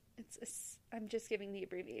I'm just giving the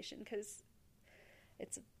abbreviation because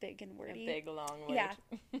it's big and wordy. A big, long word. Yeah.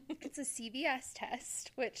 It's a CVS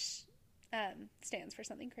test, which stands for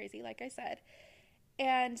something crazy, like I said.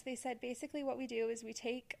 And they said basically what we do is we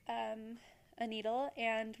take a needle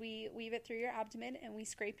and we weave it through your abdomen and we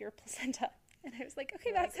scrape your placenta. And I was like,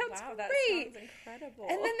 okay, that sounds great. That sounds incredible.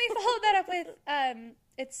 And then they followed that up with,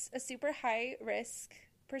 it's a super high risk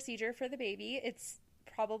procedure for the baby. It's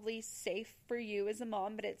probably safe for you as a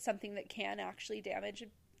mom, but it's something that can actually damage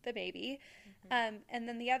the baby. And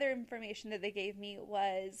then the other information that they gave me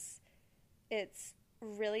was it's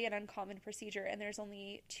really an uncommon procedure, and there's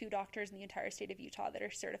only 2 doctors in the entire state of Utah that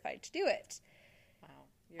are certified to do it. Wow.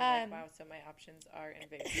 You're like, wow, so my options are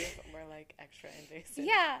invasive or like extra invasive.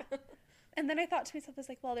 Yeah. And then I thought to myself, I was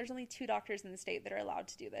like, well, there's only 2 doctors in the state that are allowed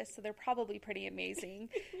to do this, so they're probably pretty amazing.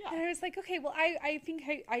 Yeah. And I was like, okay, well, I think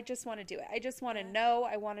I just want to do it. I just want to know.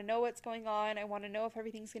 I want to know what's going on. I want to know if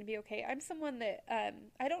everything's going to be okay. I'm someone that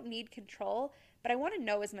I don't need control, but I want to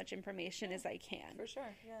know as much information as I can. For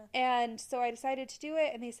sure, yeah. And so I decided to do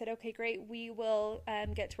it, and they said, okay, great, we will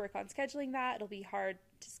get to work on scheduling that. It'll be hard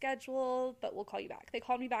to schedule, but we'll call you back. They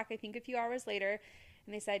called me back, I think, a few hours later,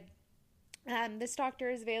 and they said, this doctor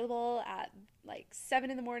is available at like 7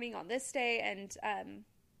 in the morning on this day, and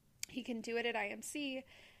he can do it at IMC.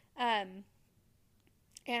 And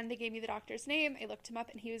they gave me the doctor's name. I looked him up,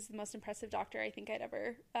 and he was the most impressive doctor I think I'd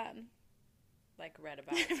ever like read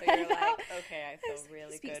about. So you're like, okay, I feel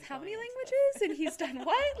really speaks good. How many languages? And he's done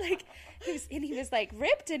what? Like he was like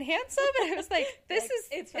ripped and handsome, and I was like, this like,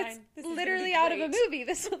 it's fine. It's literally out of a movie.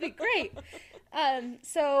 This will be great.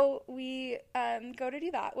 So we go to do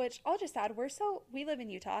that, which I'll just add, we live in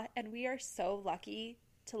Utah, and we are so lucky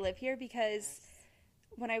to live here because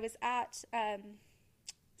when I was at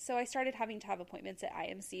so I started having to have appointments at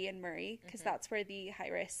IMC in Murray because that's where the high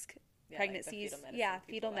risk pregnancies, like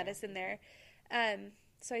fetal medicine there.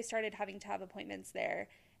 So I started having to have appointments there,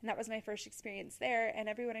 and that was my first experience there. And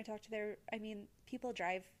everyone I talked to there, I mean, people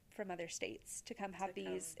drive from other states to come have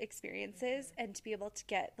these experiences and to be able to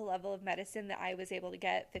get the level of medicine that I was able to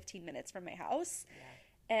get 15 minutes from my house.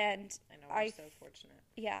 Yeah. And I know, we're so fortunate.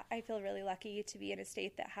 Yeah, I feel really lucky to be in a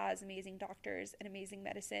state that has amazing doctors and amazing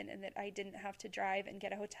medicine, and that I didn't have to drive and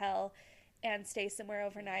get a hotel and stay somewhere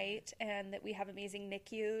overnight, and that we have amazing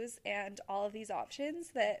NICUs and all of these options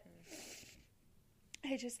that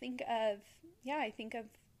I just think of, I think of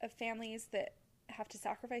families that have to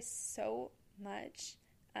sacrifice so much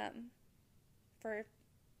for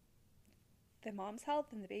the mom's health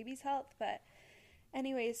and the baby's health. But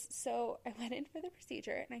anyways, so I went in for the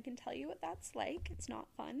procedure, and I can tell you what that's like. It's not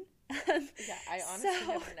fun. Yeah, I honestly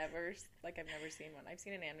have never seen one. I've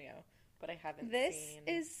seen an amnio, but I haven't this seen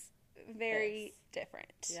is very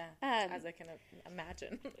different. Yeah, as I can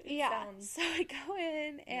imagine. So I go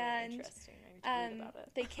in, and interesting. I need to read about it.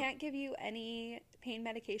 They can't give you any pain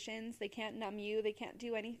medications. They can't numb you. They can't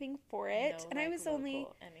do anything for it. No, and I was only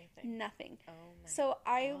anything. Nothing. Oh my So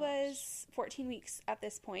I gosh. was 14 weeks at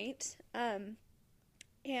this point.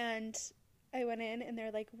 And I went in, and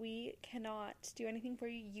they're like, we cannot do anything for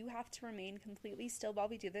you. You have to remain completely still while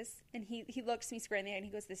we do this. And he looks me square in the eye, and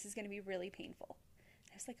he goes, this is going to be really painful.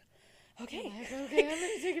 I was like, okay. I'm going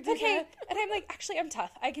to take a deep breath. And I'm like, actually, I'm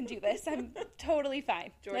tough. I can do this. I'm totally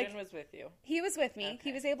fine. Jordan was with you. He was with me. Okay.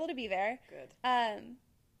 He was able to be there. Good.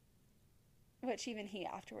 Which even he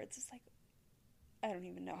afterwards is like, I don't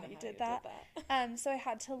even know how you did that. So I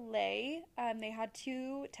had to lay. They had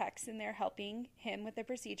 2 techs in there helping him with the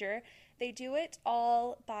procedure. They do it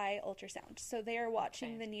all by ultrasound. So they are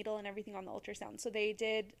watching the needle and everything on the ultrasound. So they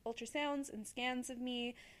did ultrasounds and scans of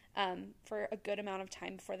me for a good amount of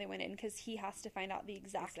time before they went in, because he has to find out the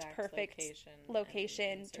exact perfect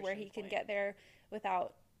location to where he can get there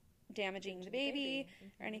without damaging the baby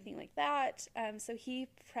or anything like that. So he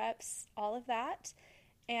preps all of that,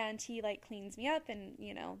 and he like cleans me up and,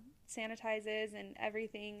 sanitizes and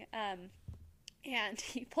everything. And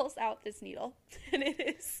he pulls out this needle, and it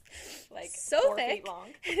is like so 4 thick. feet long.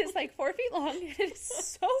 It is like 4 feet long. It is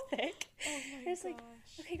so thick. Oh my gosh. Like,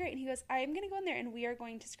 okay, great. And he goes, I'm going to go in there, and we are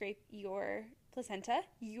going to scrape your placenta.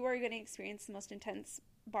 You are going to experience the most intense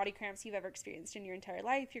body cramps you've ever experienced in your entire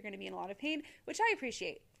life. You're going to be in a lot of pain, which I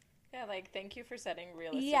appreciate. Yeah, like, thank you for setting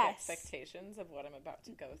realistic expectations of what I'm about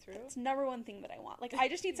to go through. It's number one thing that I want. Like, I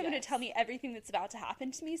just need someone to tell me everything that's about to happen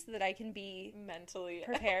to me so that I can be mentally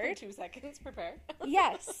prepared. 2 seconds prepared.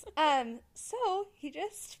 Yes. So he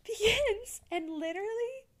just begins, and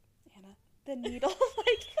literally, Anna, the needle,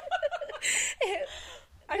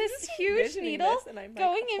 this huge needle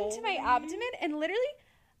going into my abdomen, and literally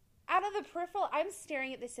out of the peripheral, I'm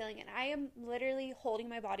staring at the ceiling, and I am literally holding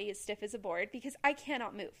my body as stiff as a board because I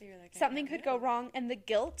cannot move. Like, something could go wrong, and the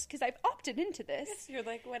guilt, because I've opted into this. Yes, you're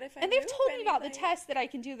like, what if I And they've told me about the tests that I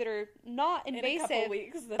can do that are not invasive. In a couple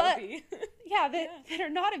weeks, that are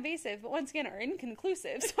not invasive, but once again are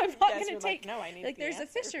inconclusive. So I'm not going to take. Like, no, I need like, there's a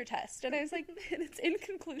Fisher test, and I was like, it's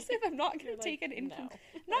inconclusive. I'm not going to take an inconclusive.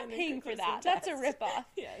 I'm not paying for that. That's a ripoff.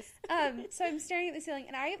 Yes. So I'm staring at the ceiling,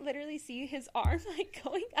 and I literally see his arm like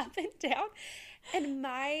going up and down, and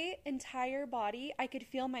my entire body, I could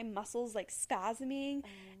feel my muscles like spasming.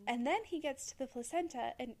 And then he gets to the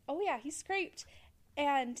placenta, and he scraped.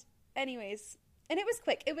 And anyways, And it was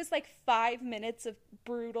quick. It was like 5 minutes of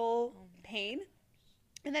brutal pain.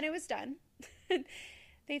 And then it was done.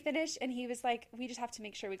 They finished, and he was like, we just have to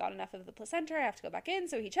make sure we got enough of the placenta. I have to go back in.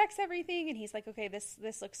 So he checks everything, and he's like, okay, this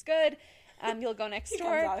looks good. You'll go next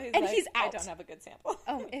door. And he's out. I don't have a good sample.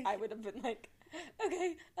 Oh, I would have been like,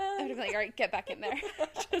 okay. I would have been like, all right, get back in there.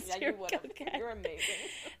 Yeah, you would have. You're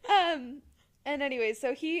amazing. And anyway,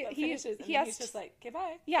 so he he's just like, okay,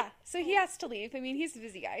 bye. Yeah, so he has to leave. I mean, he's a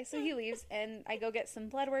busy guy, so he leaves, and I go get some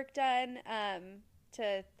blood work done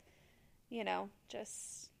to,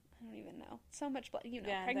 just, I don't even know. So much blood,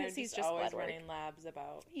 pregnancy is just blood work. Running labs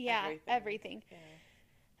about everything.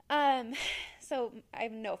 Yeah. So I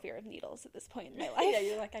have no fear of needles at this point in my life. Yeah,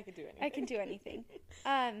 you're like, I could do anything. I can do anything.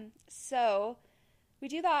 So we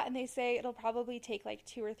do that, and they say it'll probably take like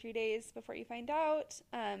 2 or 3 days before you find out.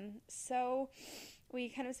 So we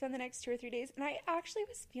kind of spend the next 2 or 3 days, and I actually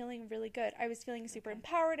was feeling really good. I was feeling super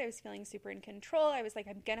empowered. I was feeling super in control. I was like,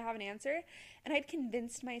 I'm going to have an answer. And I'd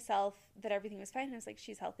convinced myself that everything was fine. And I was like,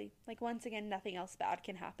 she's healthy. Like, once again, nothing else bad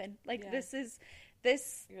can happen. Like, this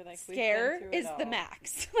scare is the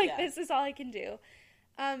max. Like, this is all I can do.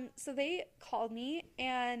 So they called me,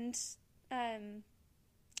 and 2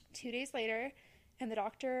 days later, and the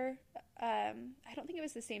doctor, I don't think it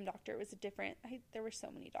was the same doctor. It was a different. There were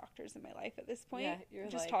so many doctors in my life at this point. Yeah, you're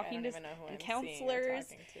just like, talking I don't to even know who and I'm counselors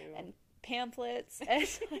seeing or talking to. and pamphlets, and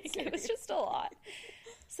like, it was just a lot.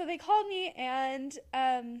 So they called me, and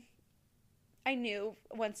I knew.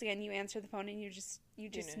 Once again, you answer the phone, and you just know. Who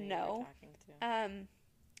you were talking to.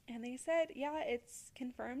 And they said, yeah, it's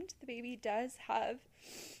confirmed. The baby does have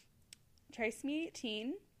trisomy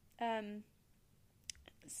 18.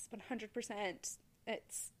 It's 100%.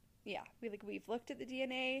 We've looked at the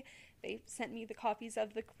DNA. They sent me the copies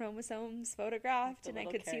of the chromosomes photographed, and I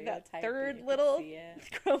could see that third little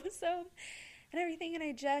chromosome and everything. And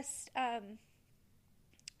I just was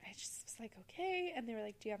like, okay. And they were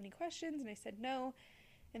like, do you have any questions? And I said no.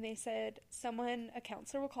 And they said, a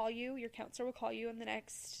counselor will call you. Your counselor will call you in the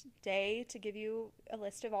next day to give you a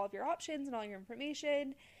list of all of your options and all your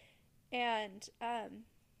information. And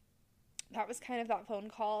that was kind of that phone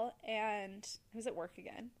call, and I was at work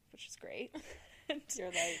again, which is great. You're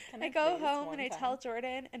like, I go home and I tell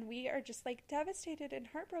Jordan, and we are just like devastated and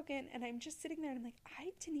heartbroken. And I'm just sitting there and I'm like,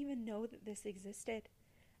 I didn't even know that this existed.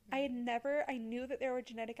 I knew that there were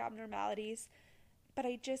genetic abnormalities, but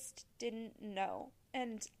I just didn't know.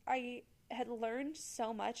 And I had learned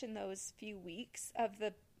so much in those few weeks of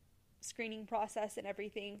the screening process and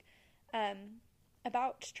everything,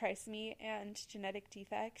 about trisomy and genetic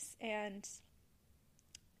defects, and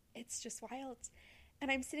it's just wild.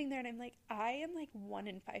 And I'm sitting there and I'm like, I am like 1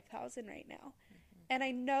 in 5,000 right now. Mm-hmm. And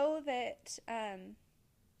I know that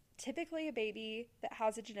typically a baby that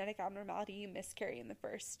has a genetic abnormality, you miscarry in the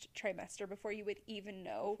first trimester before you would even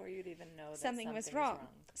know that something was wrong.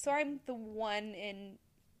 So I'm the 1 in,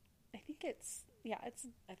 I think it's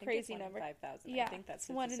crazy number. 5,000. Yeah, I think that's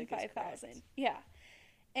 1 in 5,000. Yeah.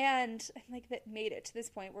 And I'm like, that made it to this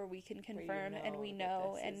point where we can confirm and we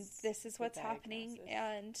know, and this is what's happening.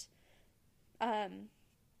 And I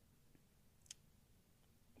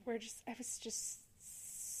was just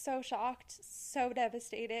so shocked, so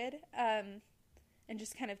devastated, and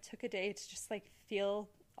just kind of took a day to just like feel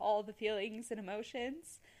all the feelings and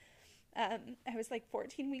emotions. I was like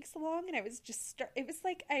 14 weeks along, and I was just it was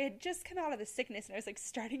like I had just come out of the sickness, and I was like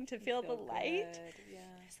starting to feel the light. Yeah.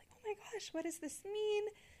 I was like, oh my gosh, what does this mean?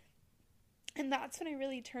 And that's when I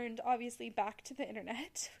really turned, obviously, back to the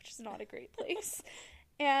internet, which is not a great place.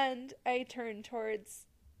 And I turned towards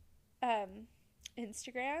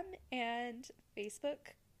Instagram and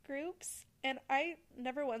Facebook groups. And I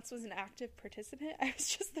never once was an active participant. I was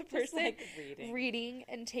just the person like reading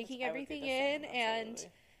and taking everything in. And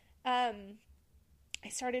I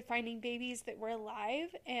started finding babies that were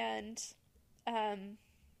alive, and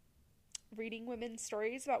reading women's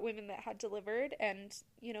stories about women that had delivered. And,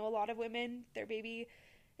 a lot of women, their baby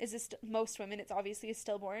is most women, it's obviously a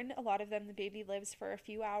stillborn. A lot of them, the baby lives for a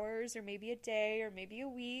few hours or maybe a day or maybe a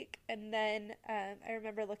week. And then I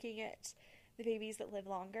remember looking at the babies that live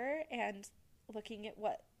longer and looking at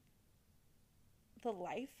what the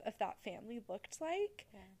life of that family looked like.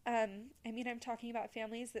 Yeah. I'm talking about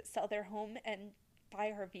families that sell their home and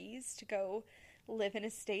buy RVs to go live in a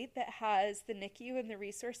state that has the NICU and the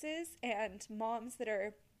resources, and moms that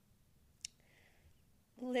are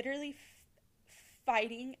literally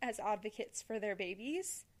fighting as advocates for their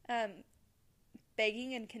babies,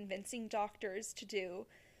 begging and convincing doctors to do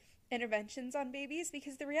interventions on babies,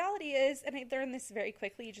 because the reality is, and I learned this very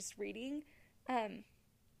quickly just reading,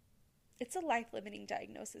 it's a life-limiting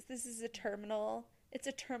diagnosis. This is a terminal It's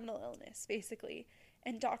a terminal illness, basically.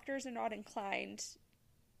 And doctors are not inclined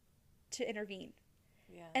to intervene.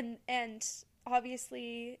 Yeah. And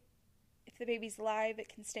obviously, if the baby's alive,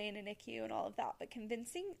 it can stay in a NICU and all of that. But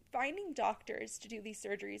finding doctors to do these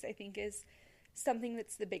surgeries, I think, is something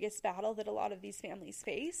that's the biggest battle that a lot of these families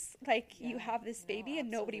face. Like, you have this baby and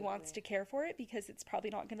nobody wants to care for it because it's probably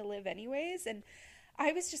not going to live anyways. And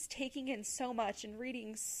I was just taking in so much and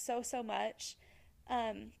reading so much,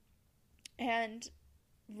 and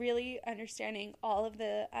really understanding all of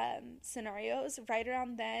the scenarios. Right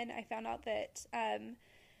around then, I found out that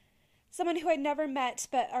someone who I'd never met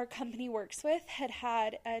but our company works with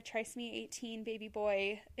had a Trisomy 18 baby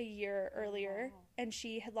boy a year earlier, and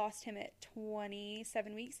she had lost him at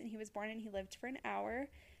 27 weeks, and he was born and he lived for an hour.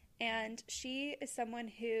 And she is someone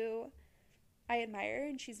who I admire,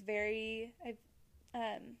 and she's I've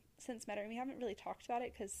since met her, and we haven't really talked about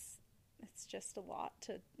it because it's just a lot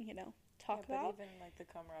to, talk about. But even like the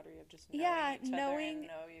camaraderie of just knowing each other and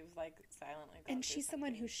know you've like silently gone and she's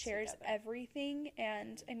someone who shares together. Everything,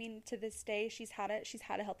 and I mean, to this day she's had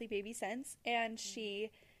a healthy baby since, and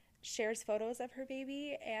she shares photos of her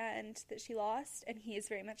baby and that she lost, and he is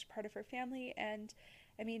very much part of her family. And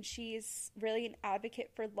I mean, she's really an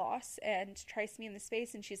advocate for loss and trisomy in the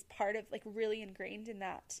space, and she's part of, like, really ingrained in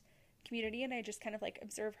that community. And I just kind of like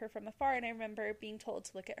observe her from afar, and I remember being told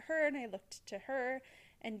to look at her, and I looked to her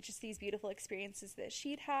and just these beautiful experiences that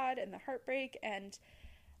she'd had and the heartbreak, and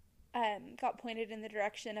got pointed in the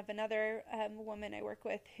direction of another woman I work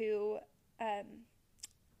with who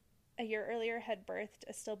a year earlier had birthed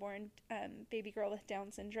a stillborn baby girl with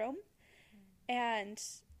Down syndrome. And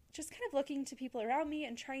just kind of looking to people around me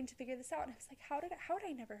and trying to figure this out. And I was like, how did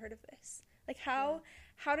I never heard of this? Like, how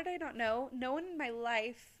did I not know? No one in my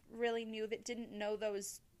life really knew that didn't know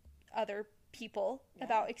those other people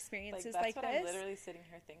about experiences like this. That's what I'm literally sitting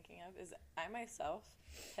here thinking of, is I myself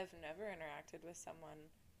have never interacted with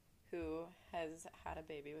someone who has had a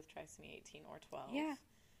baby with trisomy 18 or 12. Yeah.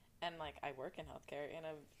 And, like, I work in healthcare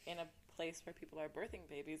in a place where people are birthing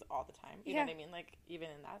babies all the time. You know what I mean? Like, even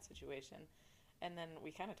in that situation. And then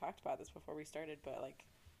we kind of talked about this before we started, but, like,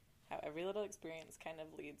 how every little experience kind of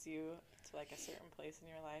leads you to, like, a certain place in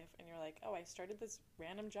your life. And you're like, oh, I started this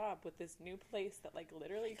random job with this new place that, like,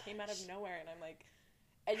 literally came out of nowhere. And I'm like,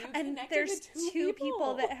 and there's two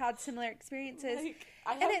people that had similar experiences. Like,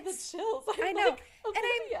 I have the chills. I know.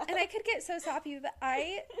 Like, and I could get so sappy, but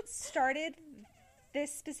I started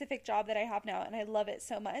this specific job that I have now, and I love it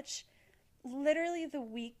so much, literally the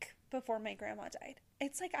week before my grandma died.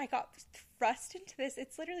 It's like I got thrust into this.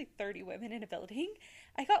 It's literally 30 women in a building.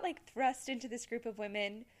 I got, like, thrust into this group of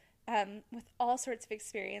women with all sorts of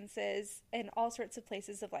experiences and all sorts of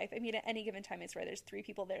places of life. I mean, at any given time, I swear there's 3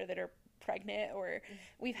 people there that are pregnant, or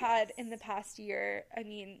we've had in the past year, I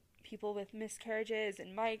mean, people with miscarriages,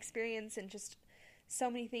 and my experience, and just so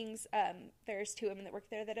many things. There's 2 women that work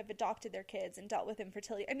there that have adopted their kids and dealt with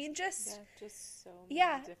infertility. I mean, just so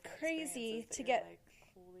many different crazy to get. get. Like,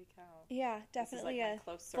 holy cow! Yeah, definitely this is,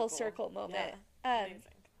 like, a full circle moment. Yeah, amazing.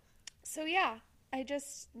 So I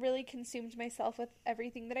just really consumed myself with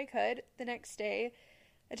everything that I could. The next day,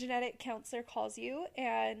 a genetic counselor calls you,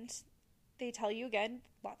 and they tell you, again,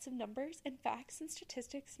 lots of numbers and facts and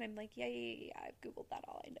statistics. And I'm like, yeah, I've Googled that,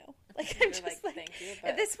 all I know. Like, I'm just like, thank you,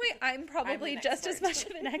 at this point, I'm probably just as much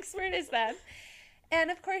of an expert as them.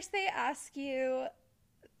 And of course, they ask you,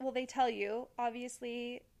 they tell you,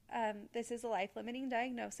 obviously, this is a life-limiting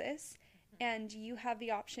diagnosis, and you have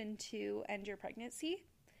the option to end your pregnancy.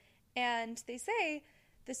 And they say,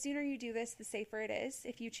 the sooner you do this, the safer it is.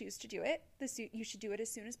 If you choose to do it, you should do it as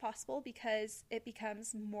soon as possible, because it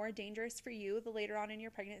becomes more dangerous for you the later on in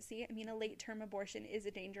your pregnancy. I mean, a late-term abortion is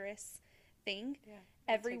a dangerous thing. Yeah.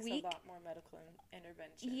 Every it takes week. a lot more medical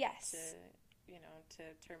intervention. Yes. To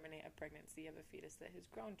terminate a pregnancy of a fetus that has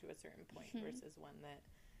grown to a certain point versus one that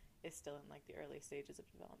is still in, like, the early stages of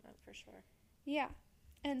development, for sure. Yeah.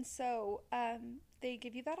 And so they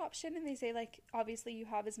give you that option, and they say, like, obviously you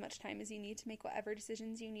have as much time as you need to make whatever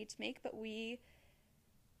decisions you need to make, but we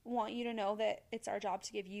want you to know that it's our job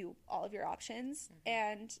to give you all of your options.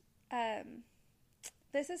 And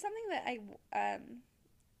this is something that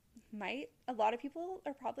a lot of people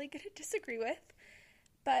are probably going to disagree with,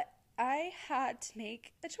 but I had to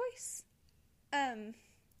make a choice.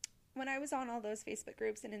 When I was on all those Facebook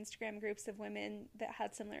groups and Instagram groups of women that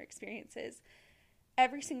had similar experiences,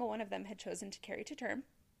 every single one of them had chosen to carry to term,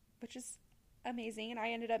 which is amazing, and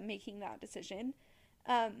I ended up making that decision.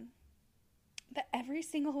 But every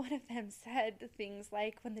single one of them said things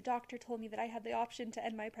like, when the doctor told me that I had the option to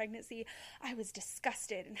end my pregnancy, I was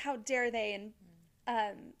disgusted, and how dare they? And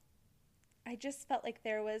I just felt like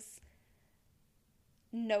there was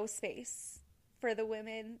no space for the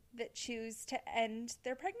women that choose to end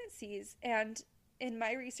their pregnancies. And in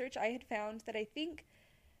my research, I had found that I think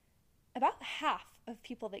about half of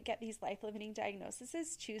people that get these life-limiting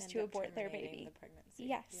diagnoses choose to abort their baby. The pregnancy.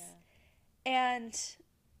 Yes. Yeah. And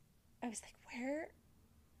I was like, where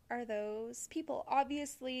are those people?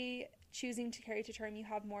 Obviously, choosing to carry to term, you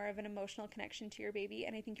have more of an emotional connection to your baby,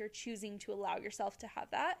 and I think you're choosing to allow yourself to have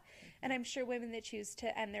that. Mm-hmm. And I'm sure women that choose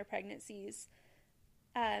to end their pregnancies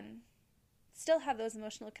still have those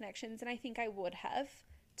emotional connections, and I think I would have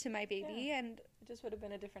to my baby. Yeah. And it just would have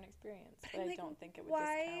been a different experience, but like, I don't think it would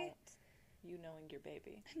discount you knowing your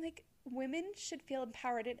baby. I'm like, women should feel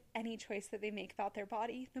empowered in any choice that they make about their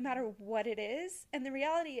body, no matter what it is. And the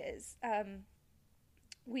reality is,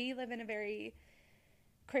 we live in a very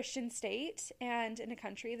Christian state and in a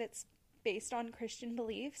country that's based on Christian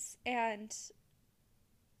beliefs. And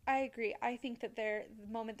I agree. I think that the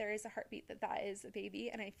moment there is a heartbeat, that is a baby.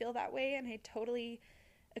 And I feel that way. And I totally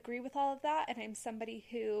agree with all of that. And I'm somebody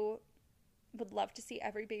who would love to see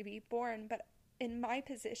every baby born. But in my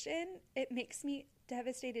position, it makes me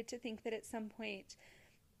devastated to think that at some point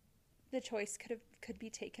the choice could be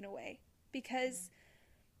taken away, because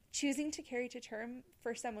choosing to carry to term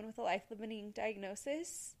for someone with a life-limiting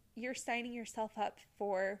diagnosis, you're signing yourself up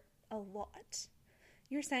for a lot.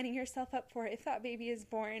 You're signing yourself up for, if that baby is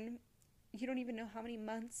born, you don't even know how many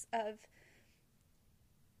months of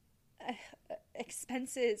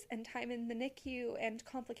expenses and time in the NICU and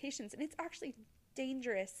complications, and it's actually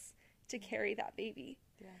dangerous to carry that baby.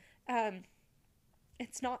 Yeah.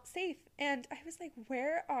 It's not safe. And I was like,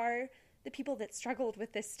 where are the people that struggled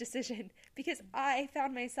with this decision? Because I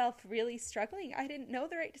found myself really struggling. I didn't know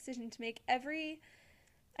the right decision to make. I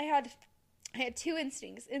had two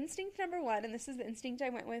instincts. Instinct number one, and this is the instinct I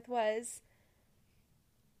went with, was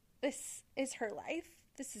this is her life.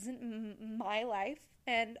 This isn't my life.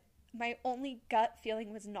 And my only gut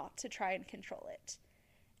feeling was not to try and control it.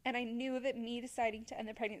 And I knew that me deciding to end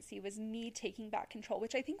the pregnancy was me taking back control,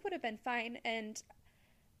 which I think would have been fine. And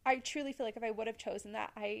I truly feel like if I would have chosen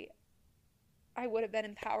that, I would have been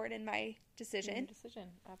empowered in my decision.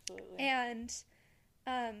 Absolutely. And,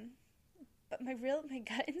 but my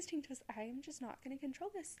gut instinct was, I am just not going to control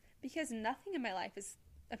this, because nothing in my life is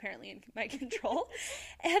apparently in my control.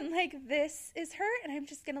 And like, this is her, and I'm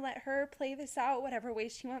just going to let her play this out whatever way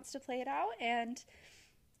she wants to play it out. And,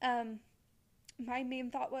 my main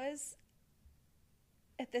thought was,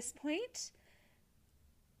 at this point,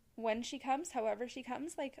 when she comes, however she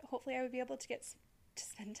comes, like, hopefully I would be able to get to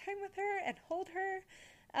spend time with her and hold her,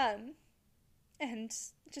 and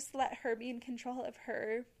just let her be in control of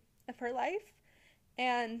her life.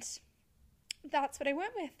 And that's what I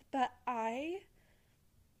went with. But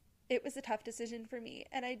it was a tough decision for me.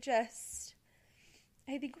 And I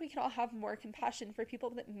think we can all have more compassion for people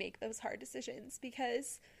that make those hard decisions,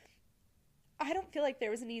 because I don't feel like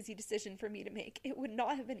there was an easy decision for me to make. It would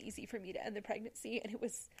not have been easy for me to end the pregnancy, and it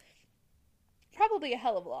was probably a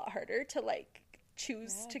hell of a lot harder to like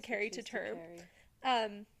choose to carry to term.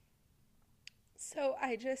 So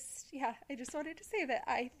I just wanted to say that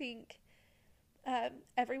I think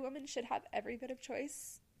every woman should have every bit of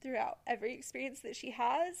choice throughout every experience that she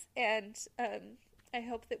has, and I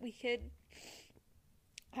hope that we could,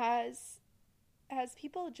 as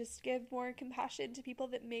people, just give more compassion to people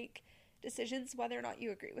that make decisions, whether or not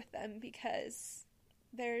you agree with them, because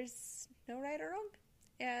there's no right or wrong.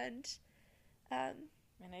 And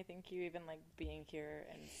I think you even like being here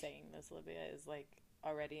and saying this, Olivia, is like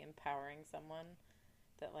already empowering someone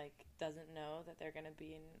that like doesn't know that they're going to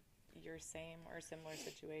be in your same or similar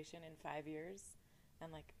situation in 5 years,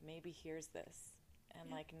 and like maybe hears this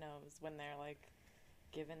and like knows when they're like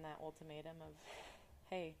given that ultimatum of,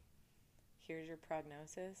 hey, here's your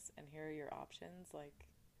prognosis and here are your options. Like,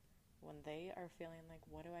 when they are feeling like,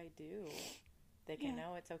 what do I do? They can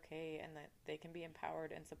know it's okay, and that they can be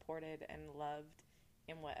empowered and supported and loved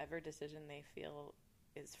in whatever decision they feel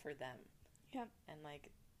is for them. Yeah. And like,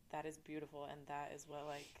 that is beautiful, and that is what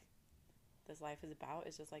like this life is about,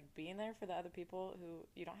 is just like being there for the other people who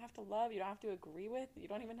you don't have to love, you don't have to agree with, you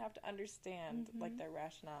don't even have to understand like their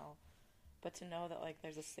rationale, but to know that like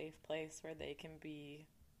there's a safe place where they can be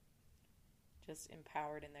just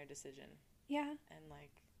empowered in their decision. Yeah. And like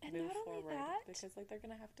and move forward, because like they're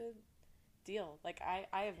gonna have to deal. Like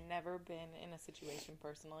I have never been in a situation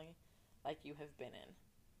personally like you have been in,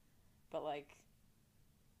 but like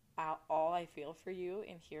all I feel for you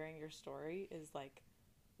in hearing your story is like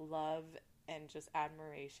love and just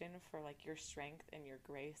admiration for like your strength and your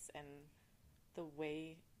grace and the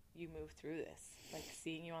way you move through this, like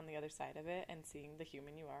seeing you on the other side of it and seeing the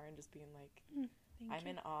human you are and just being like, I'm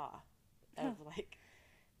in awe of like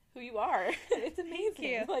who you are. It's amazing. Thank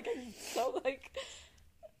you. Like, I'm so, like,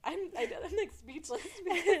 I'm like speechless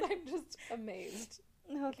because I'm just amazed.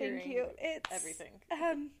 No, thank you. It's everything.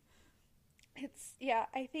 It's, yeah,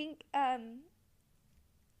 I think, I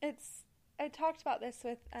talked about this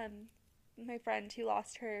with, my friend who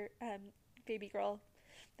lost her, baby girl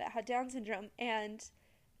that had Down syndrome, and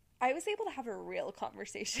I was able to have a real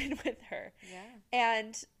conversation with her. Yeah.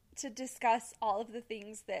 And to discuss all of the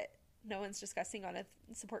things that no one's discussing on a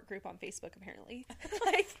support group on Facebook, apparently.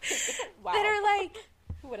 Like, wow. that are like,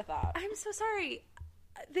 who would have thought? I'm so sorry.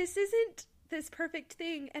 This isn't this perfect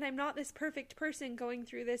thing, and I'm not this perfect person going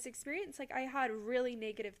through this experience. Like, I had really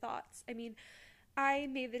negative thoughts. I mean, I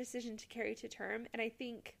made the decision to carry to term, and I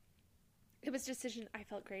think it was a decision I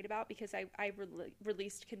felt great about because I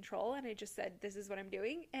released control, and I just said, this is what I'm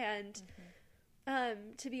doing. And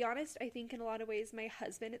to be honest, I think in a lot of ways, my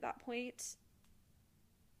husband at that point,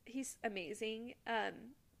 he's amazing,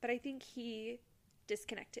 but I think he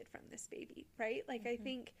disconnected from this baby, right? Like, I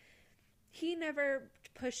think he never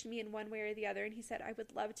pushed me in one way or the other, and he said, I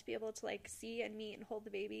would love to be able to, like, see and meet and hold the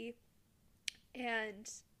baby,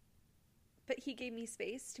 but he gave me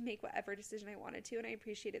space to make whatever decision I wanted to, and I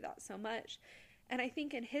appreciated that so much. And I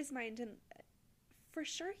think in his mind, and for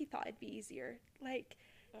sure he thought it'd be easier. Like,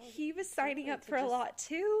 he was signing up for a lot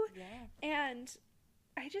too. Yeah. And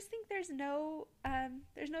I just think there's no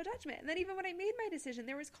judgment. And then even when I made my decision,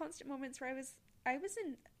 there was constant moments where I was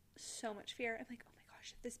in so much fear. I'm like, oh my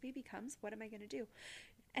gosh, if this baby comes, what am I going to do?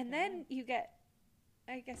 And then you get,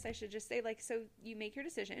 I guess I should just say, like, so you make your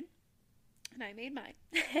decision. And I made mine.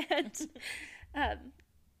 And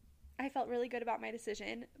I felt really good about my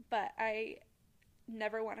decision, but I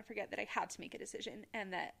never want to forget that I had to make a decision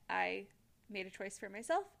and that I made a choice for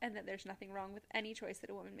myself, and that there's nothing wrong with any choice that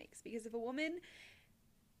a woman makes. Because if a woman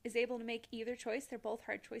is able to make either choice, they're both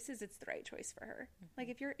hard choices, it's the right choice for her. Like,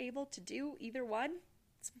 if you're able to do either one,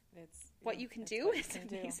 it's what you can do. It's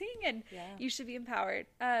amazing, and you should be empowered.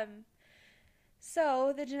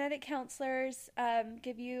 So the genetic counselors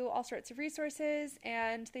give you all sorts of resources,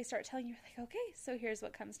 and they start telling you, like, okay, so here's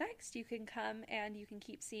what comes next. You can come and you can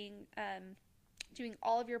keep seeing, doing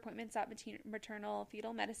all of your appointments at maternal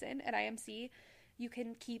fetal medicine at IMC. You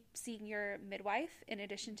can keep seeing your midwife in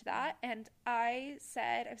addition to that. And I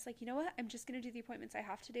was like, you know what? I'm just going to do the appointments I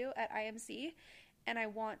have to do at IMC, and I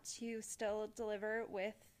want to still deliver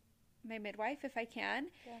with my midwife if I can.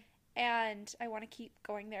 Yeah. And I want to keep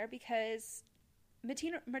going there because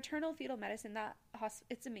maternal fetal medicine,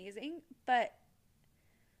 it's amazing, but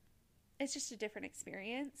it's just a different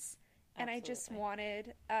experience. Absolutely. And I just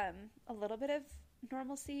wanted a little bit of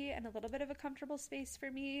normalcy and a little bit of a comfortable space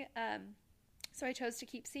for me. So I chose to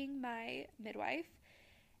keep seeing my midwife.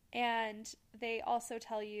 And they also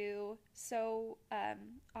tell you, so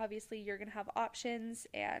obviously you're going to have options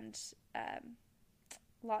and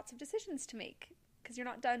lots of decisions to make because you're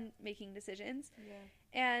not done making decisions. Yeah.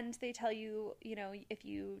 And they tell you, you know, if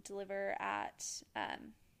you deliver at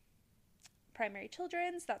primary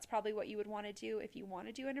children's, that's probably what you would want to do if you want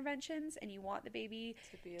to do interventions and you want the baby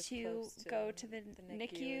to go to the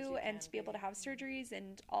NICU and to be able to have surgeries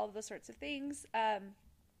and all of those sorts of things. And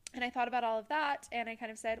I thought about all of that, and I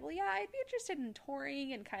kind of said, well, yeah, I'd be interested in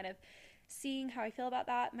touring and kind of seeing how I feel about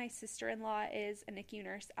that. My sister-in-law is a NICU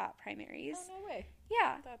nurse at primaries. Oh, no way.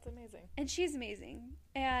 Yeah. That's amazing. And she's amazing.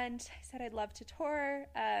 And I said I'd love to tour,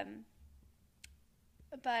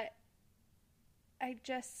 but I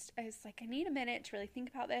was like, I need a minute to really think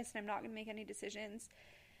about this, and I'm not going to make any decisions.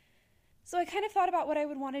 So I kind of thought about what I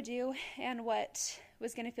would want to do and what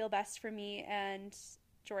was going to feel best for me and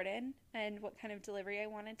Jordan and what kind of delivery I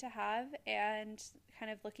wanted to have, and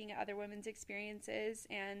kind of looking at other women's experiences.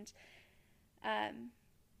 And I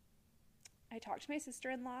talked to my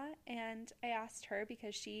sister-in-law, and I asked her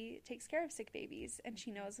because she takes care of sick babies and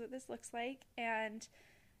she knows what this looks like. And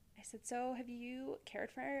I said, so have you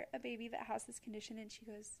cared for a baby that has this condition? And she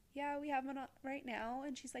goes, yeah, we have one right now.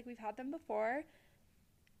 And she's like, we've had them before.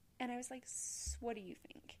 And I was like, what do you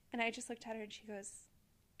think? And I just looked at her and she goes,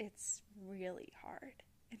 it's really hard.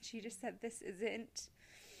 And she just said, this isn't,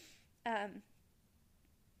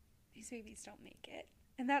 these babies don't make it.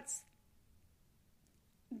 And that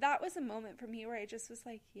was a moment for me where I just was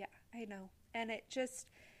like, yeah, I know. And it just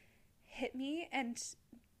hit me, and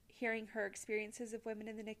hearing her experiences of women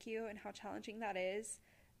in the NICU and how challenging that is,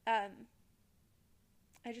 I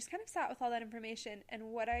just kind of sat with all that information,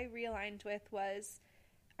 and what I realigned with was,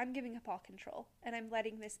 I'm giving up all control, and I'm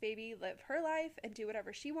letting this baby live her life and do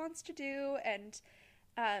whatever she wants to do. And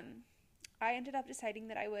I ended up deciding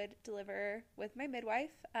that I would deliver with my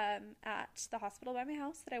midwife at the hospital by my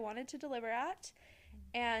house that I wanted to deliver at.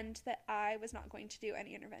 and that I was not going to do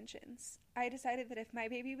any interventions. I decided that if my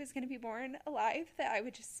baby was going to be born alive, that I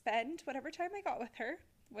would just spend whatever time I got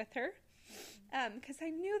with her, because I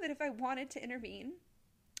knew that if I wanted to intervene,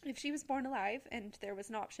 if she was born alive and there was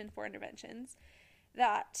an option for interventions,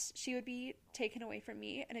 that she would be taken away from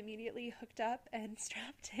me and immediately hooked up and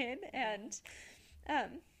strapped in. And I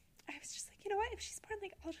was just like, you know what, if she's born,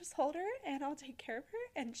 like, I'll just hold her and I'll take care of her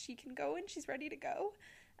and she can go when she's ready to go.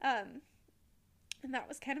 And that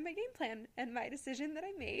was kind of my game plan and my decision that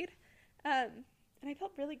I made. And I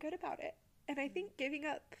felt really good about it. And I think giving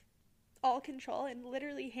up all control and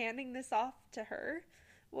literally handing this off to her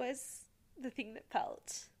was the thing that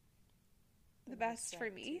felt the best for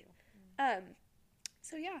me.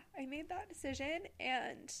 So yeah, I made that decision,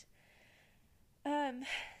 and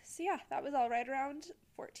so yeah, that was all right around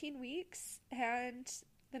 14 weeks, and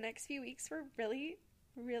the next few weeks were really,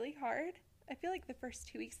 really hard. I feel like the first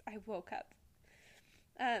 2 weeks I woke up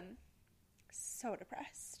so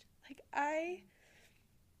depressed. Like, I've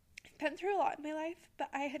been through a lot in my life, but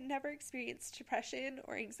I had never experienced depression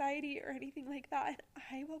or anxiety or anything like that. And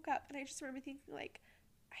I woke up and I just remember thinking, like,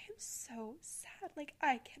 I am so sad. Like,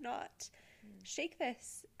 I cannot shake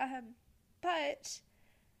this. But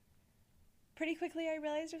pretty quickly I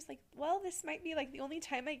realized I was like, well, this might be like the only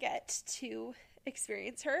time I get to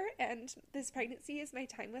experience her, and this pregnancy is my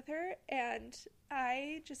time with her. And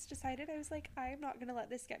I just decided, I was like, I'm not going to let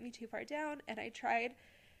this get me too far down. And I tried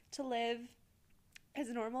to live as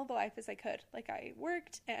normal of a life as I could. Like, I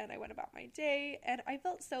worked and I went about my day, and I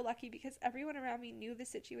felt so lucky because everyone around me knew the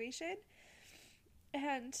situation.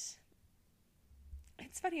 And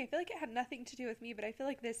it's funny, I feel like it had nothing to do with me, but I feel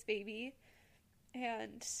like this baby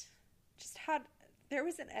and just had, there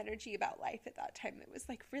was an energy about life at that time that was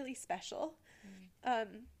like really special.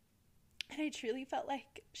 And I truly felt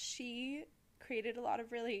like she created a lot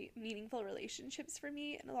of really meaningful relationships for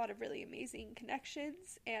me and a lot of really amazing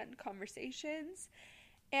connections and conversations.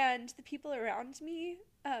 And the people around me,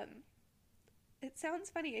 it sounds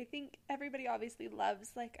funny, I think everybody obviously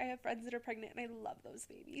loves, like, I have friends that are pregnant and I love those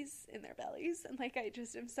babies in their bellies, and like, I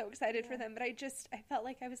just am so excited for them. But I felt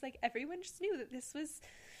like I was like, everyone just knew that this was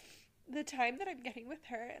the time that I'm getting with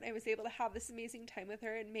her, and I was able to have this amazing time with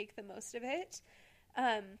her and make the most of it.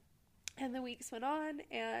 And the weeks went on,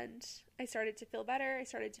 and I started to feel better. I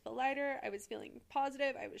started to feel lighter. I was feeling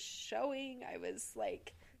positive. I was showing. I was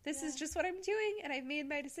like, this is just what I'm doing, and I've made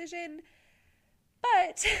my decision.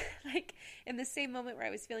 But, like, in the same moment where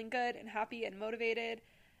I was feeling good and happy and motivated,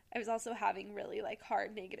 I was also having really, like,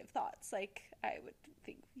 hard negative thoughts. Like, I would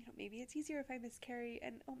think, you know, maybe it's easier if I miscarry,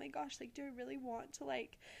 and oh my gosh, like, do I really want to,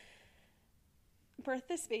 like, birth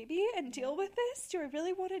this baby and deal with this? Do I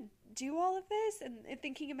really want to do all of this? And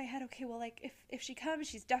thinking in my head, okay, well, like, if she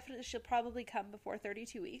comes, she'll probably come before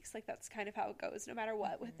 32 weeks. Like, that's kind of how it goes no matter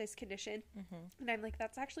what with this condition. And I'm like,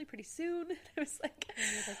 that's actually pretty soon. And I was like,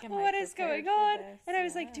 what is going on? And I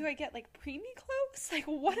was like, do I get like preemie clothes? Like,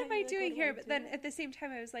 what am I doing here? But then at the same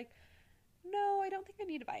time, I was like, no, I don't think I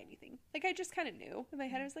need to buy anything. Like, I just kind of knew in my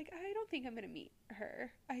head. I was like, I don't think I'm going to meet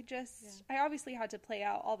her. I obviously had to play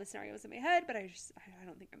out all the scenarios in my head, but I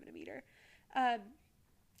don't think I'm going to meet her.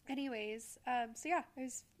 So yeah, I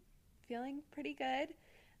was feeling pretty good.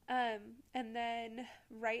 And then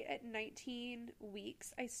right at 19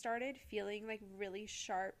 weeks, I started feeling like really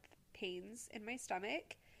sharp pains in my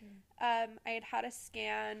stomach. I had a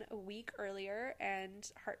scan a week earlier,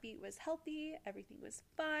 and heartbeat was healthy. Everything was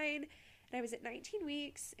fine. And I was at 19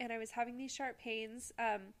 weeks, and I was having these sharp pains,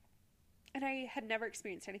 and I had never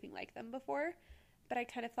experienced anything like them before, but I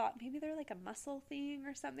kind of thought maybe they're like a muscle thing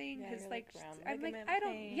or something, because like I'm like, I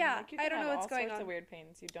don't know what's going on. All sorts of weird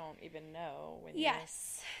pains you don't even know when you're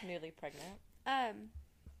newly pregnant.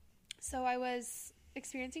 So I was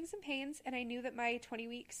experiencing some pains, and I knew that my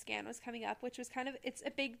 20-week scan was coming up, which was it's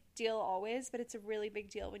a big deal always, but it's a really big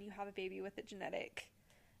deal when you have a baby with a genetic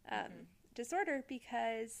disorder,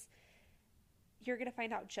 because you're going to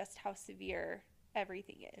find out just how severe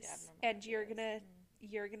everything is. And you're going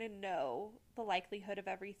to know the likelihood of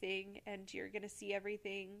everything, and you're going to see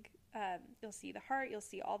everything. You'll see the heart, you'll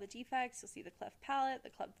see all the defects, you'll see the cleft palate, the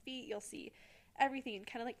club feet, you'll see everything, and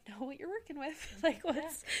kind of like know what you're working with, like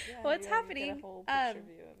what's happening. You get a whole picture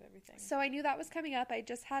view of everything. So I knew that was coming up. I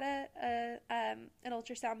just had an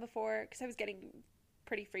ultrasound before, because I was getting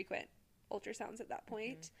pretty frequent ultrasounds at that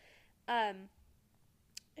point.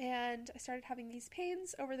 And I started having these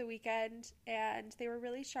pains over the weekend, and they were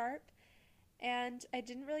really sharp, and I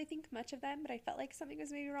didn't really think much of them, but I felt like something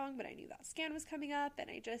was maybe wrong. But I knew that scan was coming up, and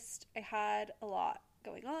I had a lot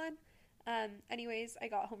going on. I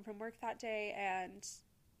got home from work that day, and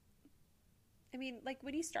I mean, like,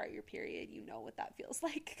 when you start your period, you know what that feels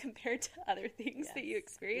like compared to other things that you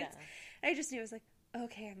experience. Yeah. And I just knew, I was like,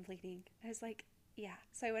 okay, I'm bleeding. I was like, yeah.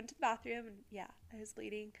 So I went to the bathroom, and yeah, I was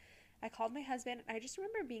bleeding. I called my husband, and I just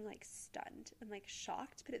remember being, like, stunned and, like,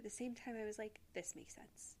 shocked. But at the same time, I was like, this makes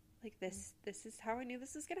sense. Like, this is how I knew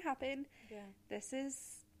this was going to happen. Yeah.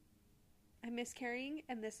 I'm miscarrying,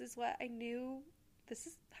 and this is what I knew. This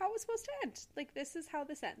is how it was supposed to end. Like, this is how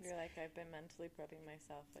this ends. You're like, I've been mentally prepping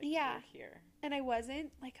myself. Like, yeah. You're here. And I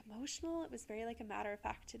wasn't, like, emotional. It was very, like, a matter of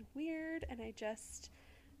fact and weird. And I just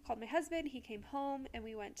called my husband. He came home, and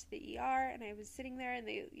we went to the ER. And I was sitting there, and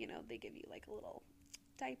they, you know, they give you, like, a little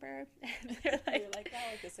diaper. And they're like, you're like,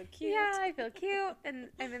 oh, this is so cute. Yeah, I feel cute. And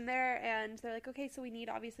I'm in there, and they're like, okay, so we need,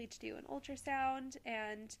 obviously, to do an ultrasound.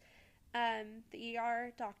 And the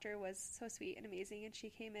ER doctor was so sweet and amazing, and she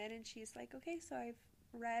came in, and she's like, okay, so I've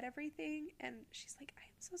read everything, and she's like,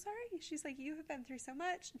 I'm so sorry. She's like, you have been through so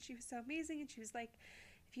much, and she was so amazing, and she was like,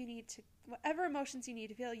 if you need to, whatever emotions you need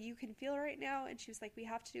to feel, you can feel right now. And she was like, we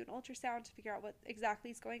have to do an ultrasound to figure out what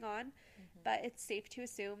exactly is going on, but it's safe to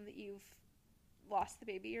assume that you've lost the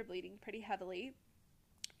baby. You're bleeding pretty heavily.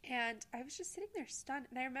 And I was just sitting there stunned,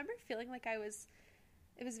 and I remember feeling like it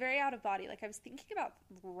was very out of body. Like, I was thinking about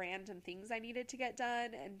random things I needed to get done,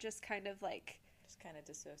 and just kind of like kind of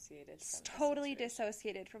dissociated from totally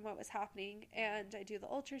dissociated from what was happening. And I do the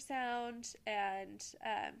ultrasound, and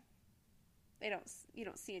you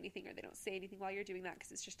don't see anything, or they don't say anything while you're doing that,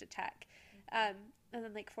 because it's just a tech. And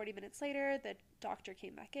then, like, 40 minutes later, the doctor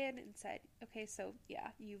came back in and said, okay, so yeah,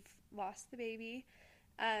 you've lost the baby.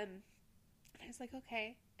 And I was like,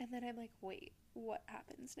 okay. And then I'm like, wait, what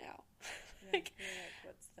happens now? Yeah, like,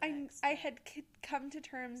 what's the next step? I had come to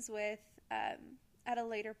terms with at a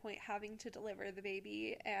later point having to deliver the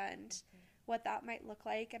baby, and what that might look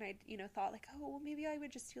like. And I, you know, thought like, oh, well, maybe I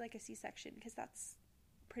would just do like a C-section, because that's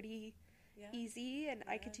pretty easy, and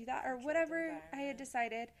I could do that, or whatever I had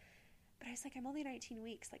decided. But I was like, I'm only 19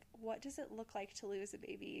 weeks. Like, what does it look like to lose a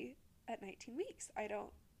baby at 19 weeks? You're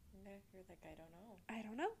like, I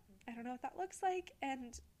don't know. I don't know what that looks like.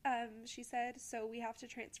 And she said, so we have to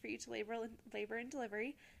transfer you to labor and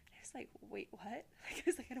delivery. I was like, wait, what? Like, I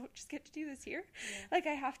was like, I don't just get to do this here. Yeah. Like,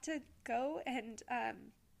 I have to go. And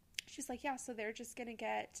she's like, yeah, so they're just going to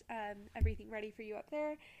get everything ready for you up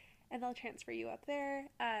there, and they'll transfer you up there.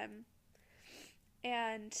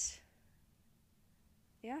 And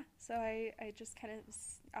yeah, so I just kind of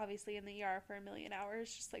was obviously in the ER for a million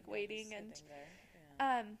hours, just like waiting.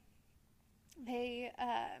 And they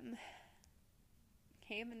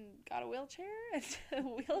came and got a wheelchair and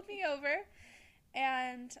wheeled me over.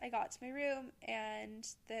 And I got to my room, and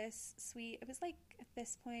this sweet, it was like at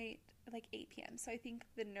this point, like 8 p.m. So I think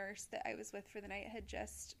the nurse that I was with for the night had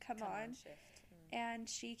just come on. And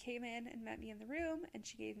she came in and met me in the room, and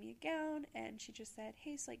she gave me a gown, and she just said,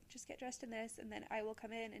 hey, so like, just get dressed in this, and then I will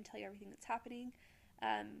come in and tell you everything that's happening.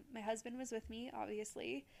 My husband was with me,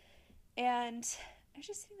 obviously. And I was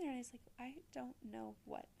just sitting there, and I was like, I don't know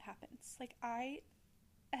what happens. Like, I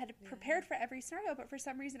had prepared for every scenario, but for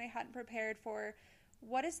some reason I hadn't prepared for,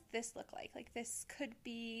 what does this look like? Like, this could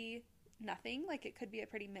be nothing. Like, it could be a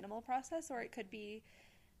pretty minimal process, or it could be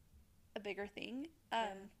a bigger thing.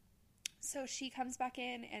 So she comes back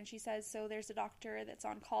in, and she says, so there's a doctor that's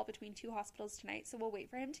on call between 2 hospitals tonight, so we'll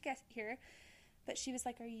wait for him to get here. But she was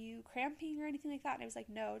like, are you cramping or anything like that? And I was like,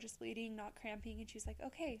 no, just bleeding, not cramping. And she was like,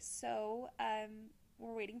 okay, so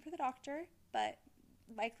we're waiting for the doctor, but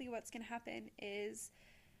likely what's going to happen is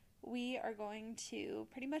we are going to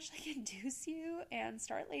pretty much like induce you and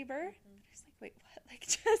start labor. And I was like, wait, what? Like,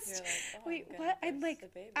 just, like, oh, wait, what? I'm like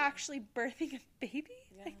actually birthing a baby?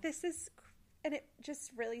 Yeah. Like, this is and it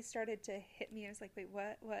just really started to hit me. I was like, wait,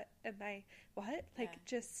 what am I, what? Like,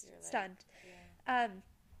 just stunned.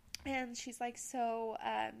 And she's like, so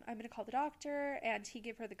I'm going to call the doctor. And he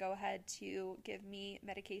gave her the go-ahead to give me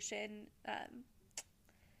medication.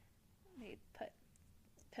 They put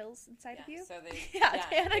pills inside of you. So they,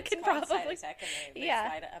 Anna can probably. They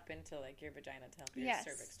slide it up into, like, your vagina to help your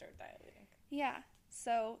cervix start dilating. Yeah.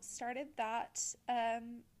 So started that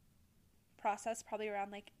process probably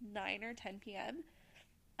around like 9 or 10 p.m.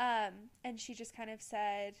 And she just kind of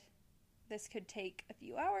said, this could take a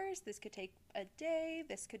few hours, this could take a day,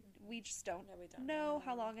 we just don't know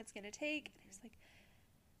how long it's going to take. And I was like,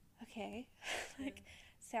 okay, like,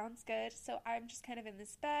 sounds good. So I'm just kind of in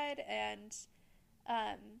this bed, and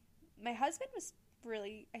my husband was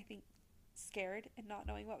really, I think, scared and not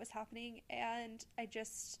knowing what was happening. And I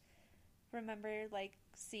just remember, like,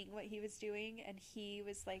 seeing what he was doing, and he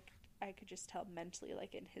was like, I could just tell mentally,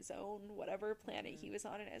 like, in his own whatever planet he was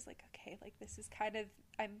on, and I was like, okay, like, this is kind of,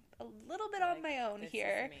 I'm a little bit on my own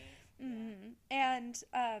here. Mm-hmm. And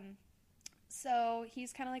so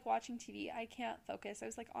he's kind of like watching TV. I can't focus. I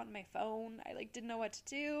was like on my phone. I like didn't know what to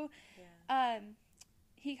do. Yeah.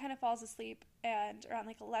 He kind of falls asleep, and around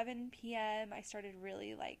like 11 p.m. I started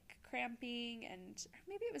really like cramping, and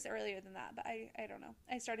maybe it was earlier than that, but I don't know.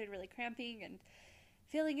 I started really cramping and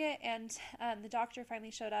feeling it, and the doctor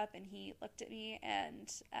finally showed up, and he looked at me,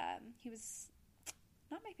 and he was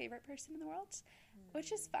not my favorite person in the world,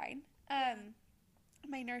 which is fine.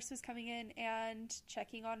 My nurse was coming in and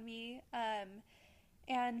checking on me,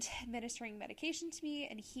 and administering medication to me,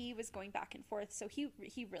 and he was going back and forth, so he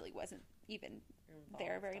really wasn't even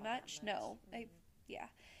there very much. No.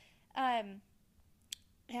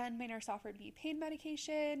 And my nurse offered me pain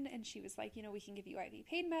medication, and she was like, we can give you IV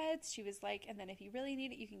pain meds. She was like, and then if you really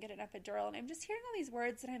need it, you can get an epidural. And I'm just hearing all these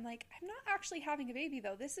words, and I'm like, I'm not actually having a baby,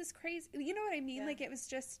 though. This is crazy. You know what I mean? Yeah. Like, it was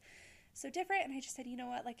just so different, and I just said, you know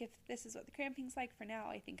what? Like, if this is what the cramping's like for now,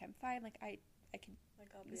 I think I'm fine. Like, I can,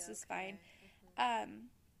 like, this is fine. Mm-hmm.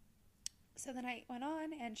 So the night went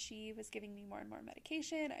on, and she was giving me more and more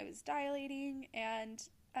medication. I was dilating, and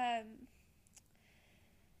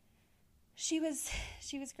she was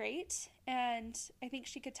great, and I think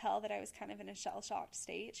she could tell that I was kind of in a shell-shocked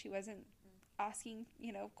state. She wasn't asking,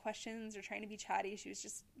 questions or trying to be chatty. She was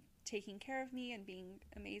just taking care of me and being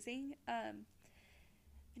amazing.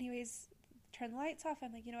 Anyways, turn the lights off.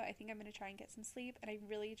 I'm like, I think I'm going to try and get some sleep, and I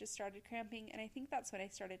really just started cramping, and I think that's when I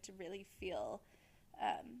started to really feel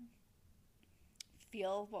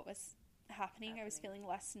what was happening. I was feeling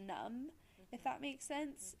less numb, if that makes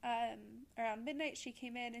sense. Around midnight, she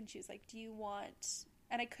came in, and she was like, do you want...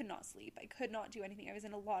 And I could not sleep. I could not do anything. I was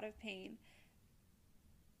in a lot of pain.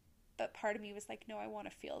 But part of me was like, no, I want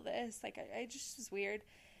to feel this. Like, I just was weird.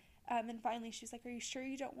 And finally, she was like, are you sure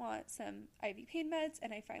you don't want some IV pain meds?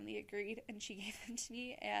 And I finally agreed, and she gave them to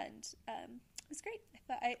me, and it was great.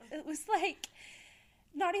 It was, like,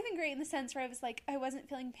 not even great in the sense where I was like, I wasn't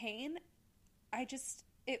feeling pain.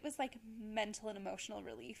 It was, like, mental and emotional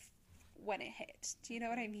relief when it hit. Do you know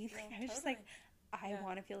what I mean? Like, I was just like, I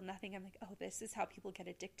want to feel nothing. I'm like, oh, this is how people get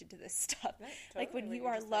addicted to this stuff. Totally. Like, when you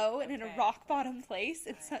are low and in a rock bottom place,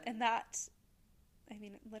 and that, I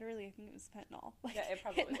mean, literally, I think it was fentanyl. Like, it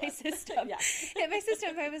probably hit my system. Hit my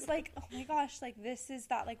system. I was like, oh my gosh, like, this is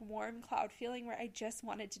that, like, warm cloud feeling where I just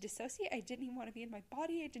wanted to dissociate. I didn't even want to be in my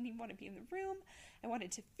body. I didn't even want to be in the room. I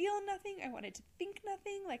wanted to feel nothing. I wanted to think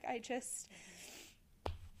nothing. Like, I just...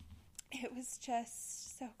 It was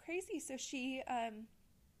just so crazy. So she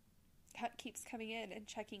keeps coming in and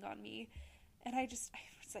checking on me, and I was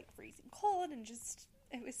like freezing cold, and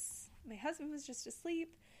my husband was just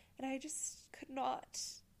asleep, and I just could not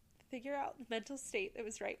figure out the mental state that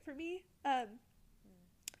was right for me.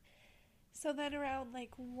 So then around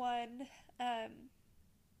like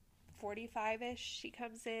 1:45ish, she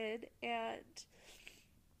comes in, and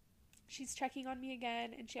she's checking on me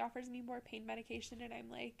again, and she offers me more pain medication, and I'm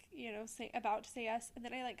like, about to say yes, and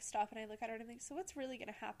then I like stop and I look at her and I'm like, so what's really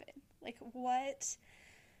gonna happen? Like, what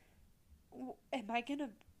am I gonna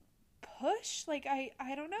push? Like, I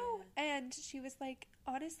don't know. Yeah. And she was like,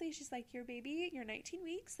 honestly, she's like, you're 19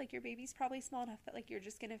 weeks, like, your baby's probably small enough that like you're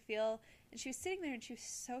just gonna feel, and she was sitting there and she was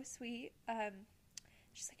so sweet.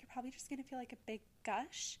 She's like, you're probably just gonna feel like a big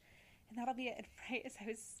gush, and that'll be it. And right as I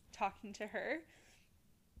was talking to her,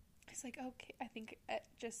 I was like, okay, I think it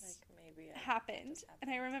just happened. And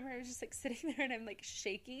I remember I was just like sitting there, and I'm like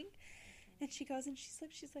shaking. Mm-hmm. And she goes and she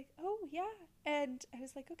slips. She's like, oh yeah. And I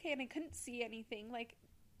was like, okay. And I couldn't see anything. Like,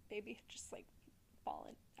 baby had just like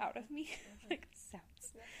fallen out of me. Mm-hmm. Like,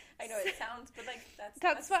 sounds. I know it sounds, but like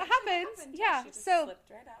that's what happens. Yeah. So slipped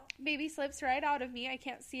right out. Baby slips right out of me. I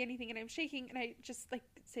can't see anything, and I'm shaking. And I just like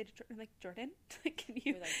say to Jordan, like, Jordan,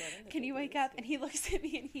 can you wake up? And he looks at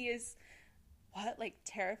me, and he is, what, like,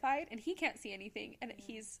 terrified, and he can't see anything, and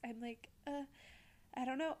I'm like, I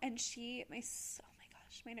don't know. And oh my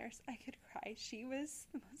gosh, my nurse, I could cry. She was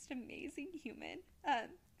the most amazing human.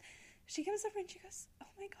 She comes over and she goes, oh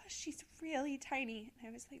my gosh, she's really tiny. And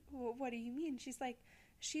I was like, well, what do you mean? She's like,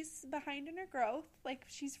 she's behind in her growth, like,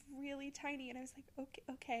 she's really tiny. And I was like,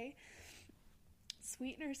 okay.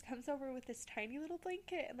 Sweet nurse comes over with this tiny little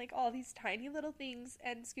blanket and like all these tiny little things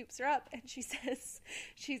and scoops her up, and she says,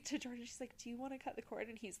 to Jordan, she's like, do you want to cut the cord?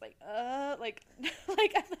 And he's like, like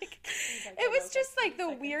I'm like, it was just like the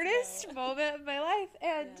weirdest moment of my life,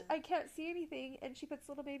 and I can't see anything. And she puts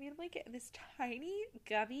the little baby in a blanket, and this tiny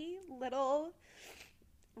gummy little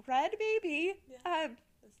red baby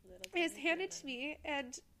is handed to me,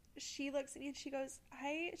 and she looks at me and she goes,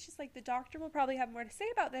 she's like, the doctor will probably have more to say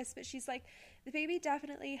about this, but she's like, the baby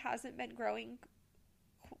definitely hasn't been growing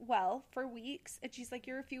well for weeks. And she's like,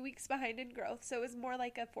 you're a few weeks behind in growth. So it was more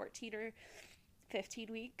like a 14 or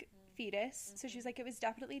 15 week fetus. So she's like, it was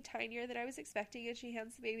definitely tinier than I was expecting. And she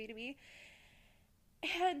hands the baby to me.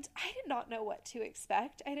 And I did not know what to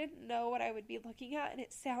expect. I didn't know what I would be looking at. And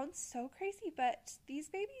it sounds so crazy, but these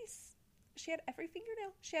babies, she had every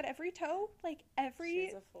fingernail. She had every toe. Like every...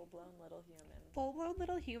 She's a full-blown little human. Full-blown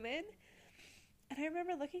little human. And I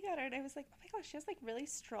remember looking at her and I was like, oh my gosh, she has like really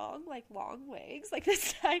strong, like long legs. Like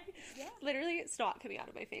this time, literally snot coming out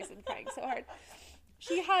of my face and crying so hard.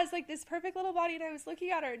 She has like this perfect little body, and I was looking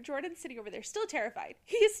at her, and Jordan's sitting over there still terrified.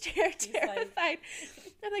 He's terrified.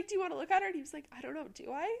 I'm like, do you want to look at her? And he was like, I don't know,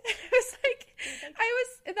 do I? I was like,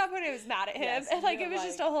 at that point I was mad at him. Yes, and like it was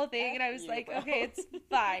just a whole thing, and I was like, okay, it's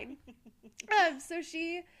fine. So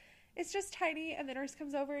it's just tiny, and the nurse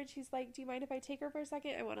comes over and she's like, do you mind if I take her for a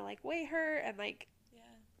second? I want to like weigh her, and like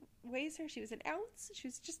weighs her. She was an ounce. She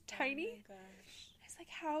was just tiny. Oh my gosh. I was like,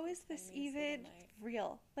 how is this even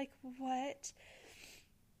real? Like what?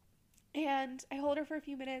 And I hold her for a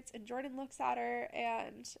few minutes, and Jordan looks at her,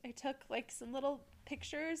 and I took like some little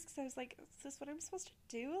pictures because I was like, is this what I'm supposed to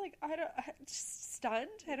do? Like I'm just stunned.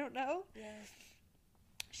 I don't know. Yeah.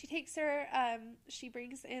 She takes her, she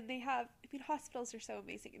brings in, hospitals are so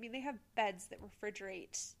amazing. I mean, they have beds that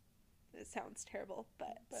refrigerate. It sounds terrible,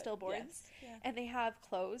 but stillborns. Yes. Yeah. And they have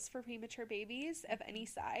clothes for premature babies of any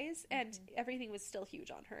size, and everything was still huge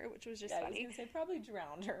on her, which was just funny. I was going to say probably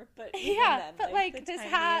drowned her, but then, but like this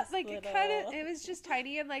hat, like little... it was just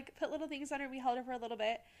tiny, and like put little things on her. We held her for a little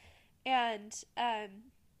bit, and the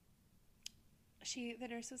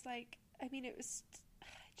nurse was like, I mean, it was,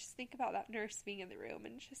 just think about that nurse being in the room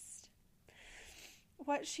and just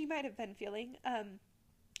what she might have been feeling.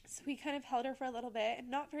 So we kind of held her for a little bit, and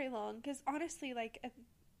not very long, because honestly, like,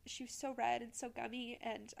 she was so red and so gummy,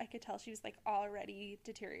 and I could tell she was, like, already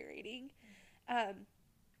deteriorating.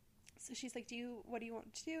 So she's like, what do you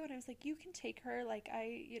want to do? And I was like, you can take her, like,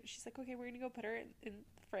 she's like, okay, we're gonna go put her in the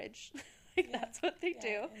fridge. Like, that's what they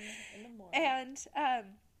do. In the morning. And,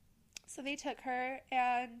 so they took her,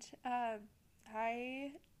 and,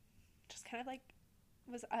 I just kind of, like,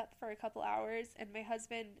 was up for a couple hours, and my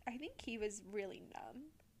husband, I think he was really numb.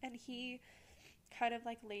 And he kind of,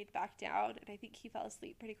 like, laid back down, and I think he fell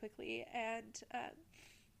asleep pretty quickly. And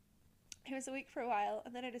he was awake for a while,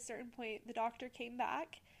 and then at a certain point, the doctor came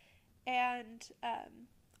back, and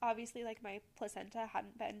obviously, like, my placenta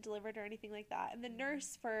hadn't been delivered or anything like that. And the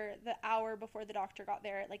nurse, for the hour before the doctor got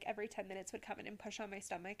there, like, every 10 minutes would come in and push on my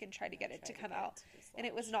stomach and try to get it to come out. And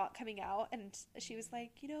it was not coming out. And she was like,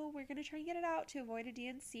 we're going to try and get it out to avoid a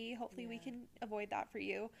D&C. Hopefully we can avoid that for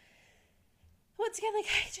you. Once again, like,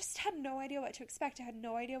 I just had no idea what to expect. I had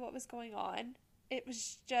no idea what was going on. It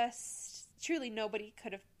was just, truly nobody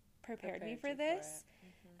could have prepared me for this.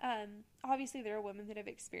 Obviously, there are women that have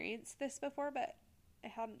experienced this before, but I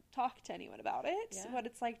hadn't talked to anyone about it. What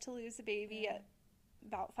it's like to lose a baby at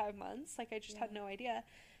about 5 months. Like, I just had no idea.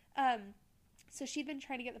 So she'd been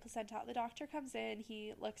trying to get the placenta out. The doctor comes in,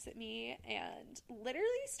 he looks at me, and literally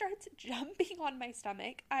starts jumping on my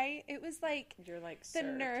stomach. It was like, you're like, the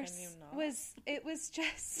nurse it was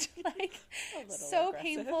just like so aggressive.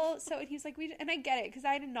 Painful. So, and he's like, and I get it, because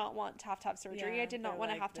I did not want to have surgery. I did not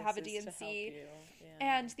want to have a D&C.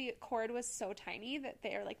 And the cord was so tiny that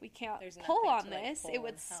they're like, we can't pull on this. It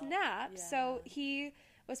would snap. So he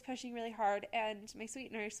was pushing really hard, and my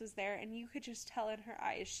sweet nurse was there, and you could just tell in her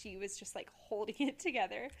eyes she was just like holding it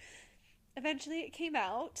together. Eventually it came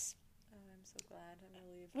out. Oh, I'm so glad. I'm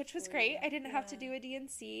relieved. Which was great. I didn't have to do a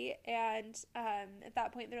D&C, and at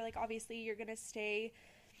that point they're like, obviously you're going to stay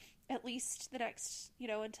at least the next,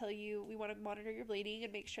 until we want to monitor your bleeding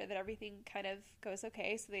and make sure that everything kind of goes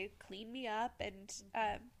okay. So they cleaned me up, and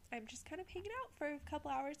I'm just kind of hanging out for a couple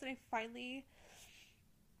hours, and I finally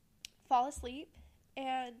fall asleep.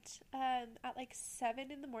 And at like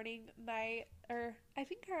 7 in the morning, I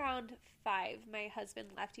think around 5, my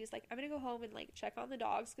husband left. He was like, I'm gonna go home and like check on the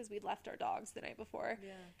dogs, because we'd left our dogs the night before. And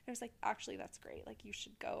I was like, actually, that's great. Like, you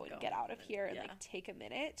should go and get out of here and like take a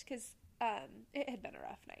minute, because it had been a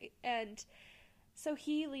rough night. And so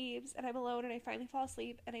he leaves, and I'm alone, and I finally fall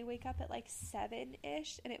asleep, and I wake up at like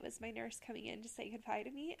 7-ish, and it was my nurse coming in to say goodbye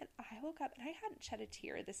to me. And I woke up, and I hadn't shed a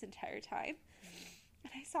tear this entire time.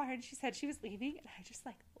 And I saw her, and she said she was leaving, and I just,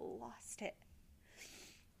 like, lost it.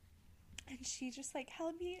 And she just, like,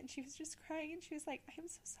 held me, and she was just crying, and she was like, I'm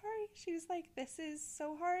so sorry. She was like, this is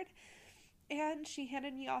so hard. And she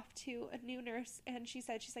handed me off to a new nurse, and she's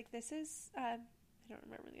like, this is, I don't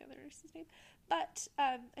remember the other nurse's name, but,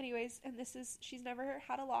 anyways, and she's never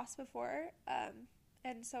had a loss before,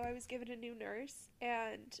 and so I was given a new nurse,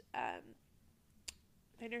 and,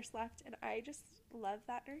 my nurse left, and I just love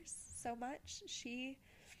that nurse so much. She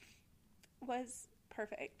was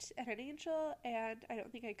perfect and an angel, and I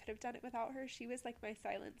don't think I could have done it without her. She was like my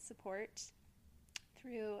silent support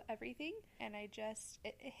through everything, and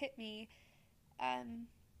it hit me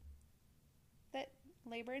that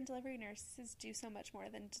labor and delivery nurses do so much more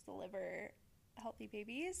than to deliver healthy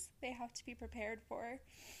babies. They have to be prepared for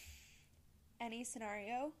any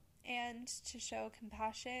scenario and to show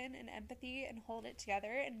compassion and empathy and hold it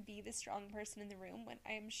together and be the strong person in the room when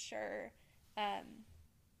I am sure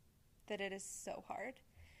that it is so hard.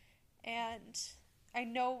 And I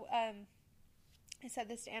know I said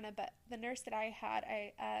this to Anna, but the nurse that I had,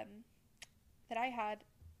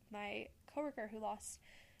 my coworker who lost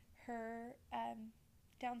her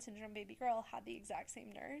Down syndrome baby girl had the exact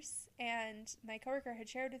same nurse, and my coworker had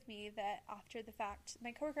shared with me that after the fact,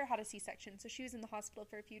 my coworker had a C-section, so she was in the hospital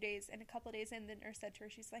for a few days, and a couple of days in, the nurse said to her,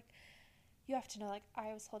 she's like, you have to know, like,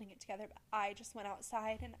 I was holding it together, but I just went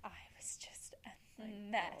outside, and I was just a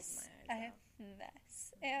mess. A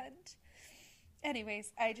mess. And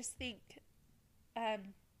anyways, I just think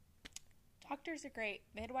doctors are great,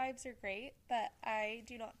 midwives are great, but I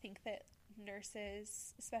do not think that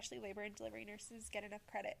nurses, especially labor and delivery nurses, get enough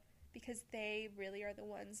credit, because they really are the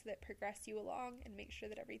ones that progress you along and make sure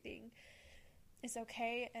that everything is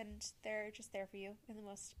okay, and they're just there for you in the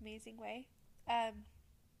most amazing way.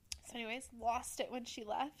 So anyways, lost it when she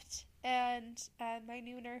left, and my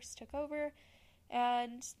new nurse took over,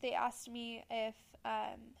 and they asked me if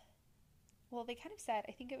they kind of said,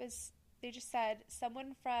 I think it was, they just said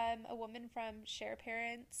a woman from Share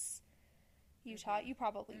Parents Utah, you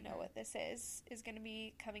probably know what this is going to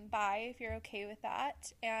be coming by, if you're okay with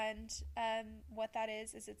that. And what that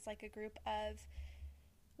is it's like a group of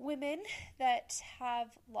women that have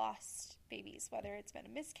lost babies, whether it's been a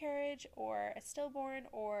miscarriage or a stillborn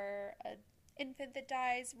or an infant that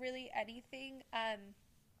dies, really anything.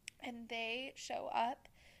 And they show up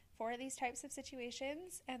for these types of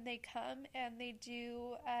situations, and they come and they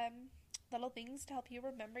do little things to help you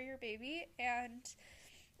remember your baby and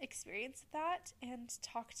experience that and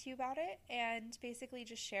talk to you about it and basically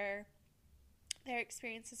just share their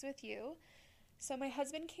experiences with you. So my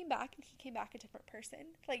husband came back, and he came back a different person.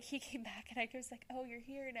 Like, he came back, and I was like, oh, you're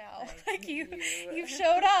here now. Like, you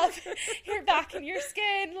showed up. You're back in your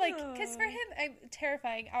skin. Like, because for him,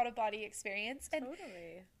 terrifying out-of-body experience. And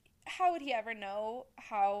totally. How would he ever know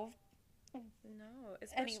how? No,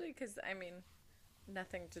 especially because, I mean,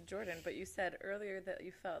 nothing to Jordan, but you said earlier that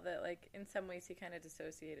you felt that, like, in some ways he kind of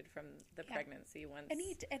dissociated from the pregnancy once. And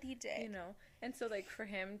he did. You know? And so, like, for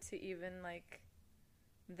him to even, like,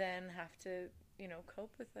 then have to, you know,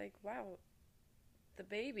 cope with, like, wow, the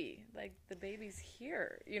baby's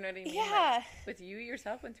here. You know what I mean? Yeah. Like, with you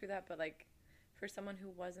yourself went through that, but, like, for someone who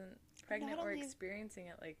wasn't pregnant or experiencing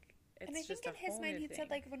it, like, it's and I just think in his mind, he'd said,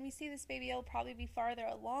 like, when we see this baby, it'll probably be farther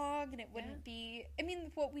along, and it wouldn't be, I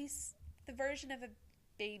mean, the version of a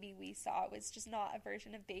baby we saw was just not a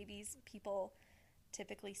version of babies people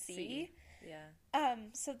typically see. Yeah.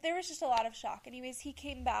 So there was just a lot of shock. Anyways, he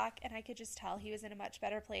came back, and I could just tell he was in a much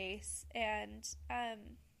better place, and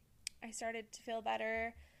I started to feel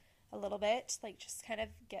better a little bit, like, just kind of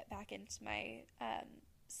get back into my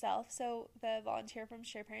self. So the volunteer from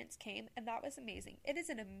Share Parents came, and that was amazing. It is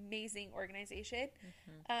an amazing organization.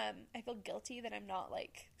 I feel guilty that I'm not,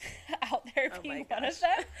 like, out there being one of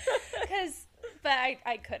them, but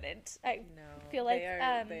I couldn't. I feel like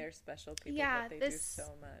they are special people. Yeah, but they do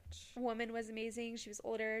so much. Woman was amazing. She was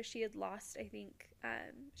older. She had lost, I think,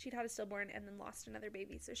 she'd had a stillborn and then lost another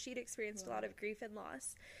baby, so she'd experienced a lot of grief and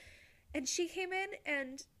loss. And she came in,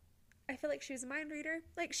 and I feel like she was a mind reader.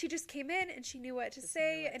 Like, she just came in and she knew what to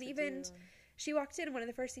say. And even she walked in, and one of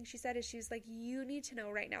the first things she said is, she was like, you need to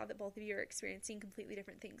know right now that both of you are experiencing completely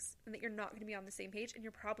different things, and that you're not going to be on the same page, and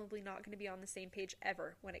you're probably not going to be on the same page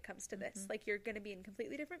ever when it comes to this. Like, you're going to be in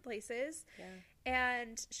completely different places.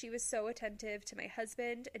 And she was so attentive to my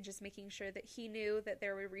husband and just making sure that he knew that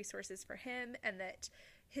there were resources for him, and that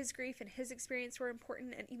his grief and his experience were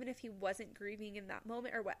important, and even if he wasn't grieving in that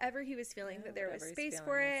moment or whatever he was feeling, that there was space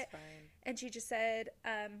for it. And she just said,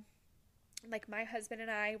 like, my husband and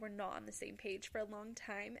I were not on the same page for a long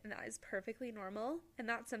time, and that is perfectly normal. And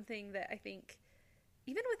that's something that I think,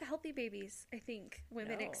 even with healthy babies, I think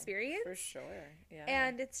women experience. For sure, yeah.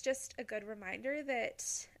 And it's just a good reminder that,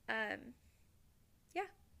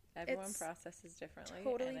 everyone processes differently.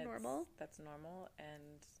 Totally normal. That's normal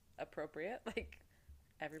and appropriate. Like,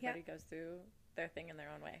 everybody goes through their thing in their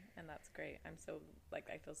own way, and that's great. I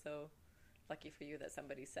feel so lucky for you that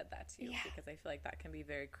somebody said that to you, because I feel like that can be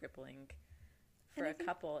very crippling for a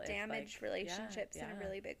couple. Damage relationships in a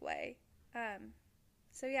really big way.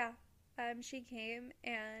 So yeah, she came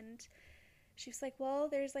and she was like, well,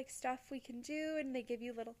 there's like stuff we can do, and they give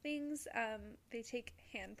you little things. They take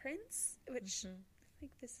handprints, which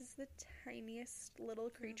like, this is the tiniest little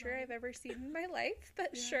creature I've ever seen in my life,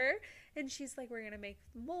 but sure. And she's like, we're gonna make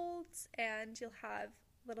molds and you'll have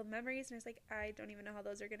little memories. And I was like, I don't even know how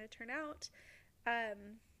those are gonna turn out.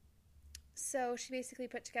 So she basically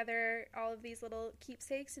put together all of these little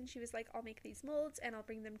keepsakes, and she was like, I'll make these molds and I'll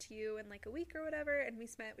bring them to you in like a week or whatever. And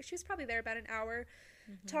she was probably there about an hour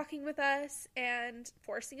talking with us and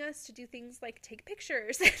forcing us to do things like take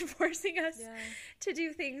pictures and forcing us to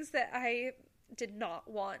do things that I did not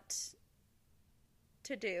want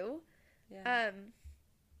to do. That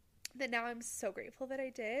now I'm so grateful that I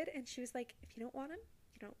did. And she was like, if you don't want them,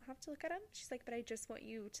 you don't have to look at them. She's like, but I just want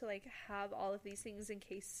you to like have all of these things in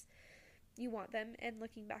case you want them. And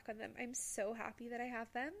looking back on them, I'm so happy that I have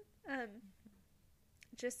them.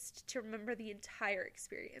 Just to remember the entire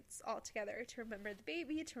experience all together, to remember the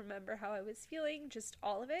baby, to remember how I was feeling, just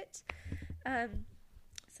all of it.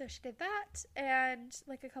 So she did that, and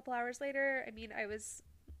like a couple hours later, I mean,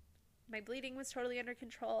 my bleeding was totally under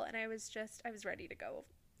control, and I was ready to go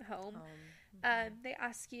home. They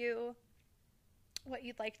ask you what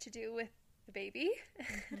you'd like to do with the baby.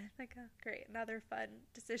 Like, oh, great, another fun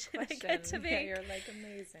decision I get to make. Yeah, you're like,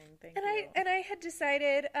 amazing, thank you. I had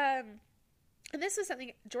decided, and this was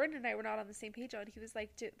something Jordan and I were not on the same page on. He was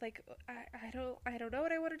like, I don't know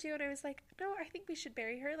what I want to do. And I was like, no, I think we should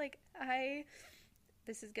bury her. Like,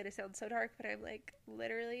 this is going to sound so dark, but I'm like,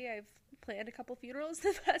 literally, I've planned a couple funerals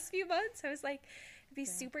the past few months. I was like, it'd be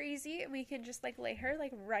super easy, and we can just like lay her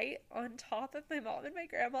like right on top of my mom and my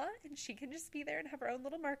grandma, and she can just be there and have her own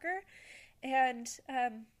little marker. And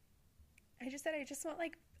I just said, I just want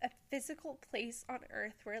like a physical place on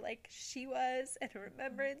earth where like she was, and a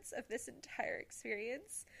remembrance of this entire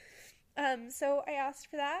experience. So I asked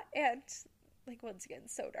for that, and like, once again,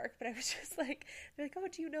 so dark, but I was just like, they're like, oh,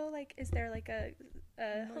 do you know, like, is there like a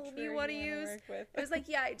home you want to use? I was like,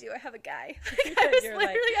 yeah, I do. I have a guy. Like, I was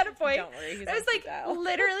literally like, at a point. Don't worry, he's I was like,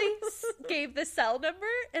 literally gave the cell number,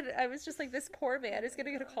 and I was just like, this poor man is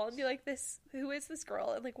gonna get a call and be like, who is this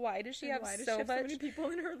girl, and like, why does she have so many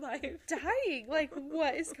people in her life dying? Like,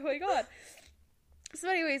 what is going on? So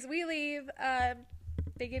anyways, we leave.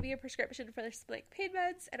 They give me a prescription for the blank pain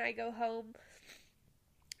meds, and I go home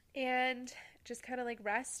and just kind of like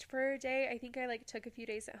rest for a day. I think I like took a few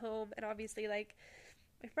days at home, and obviously like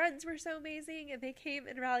my friends were so amazing, and they came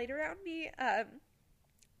and rallied around me.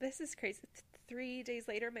 This is crazy. 3 days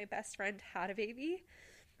later, my best friend had a baby.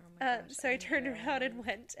 Oh my gosh, so I turned around and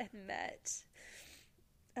went and met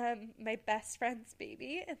my best friend's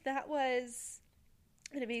baby, and that was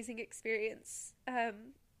an amazing experience.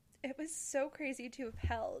 It was so crazy to have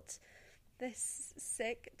held this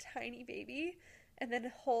sick, tiny baby and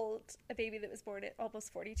then hold a baby that was born at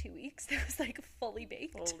almost 42 weeks that was like fully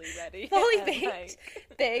baked. Fully ready. Fully baked.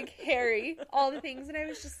 Big, hairy, all the things. And I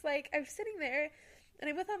was just like, I was sitting there and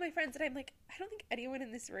I'm with all my friends, and I'm like, I don't think anyone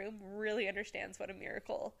in this room really understands what a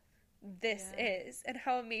miracle this is and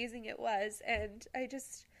how amazing it was. And I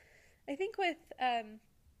think with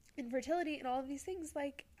infertility and all of these things,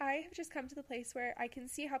 like, I have just come to the place where I can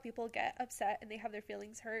see how people get upset and they have their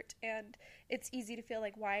feelings hurt, and it's easy to feel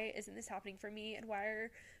like, why isn't this happening for me, and why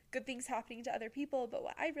are good things happening to other people? But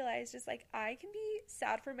what I realized is, like, I can be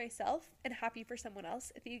sad for myself and happy for someone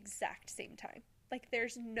else at the exact same time. Like,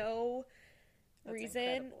 there's no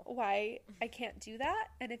reason why I can't do that.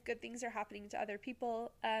 And if good things are happening to other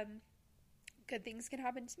people, good things can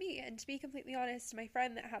happen to me. And to be completely honest, my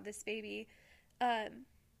friend that had this baby,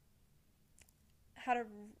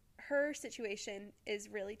 her situation is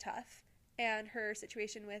really tough, and her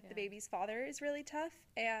situation with the baby's father is really tough,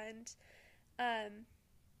 and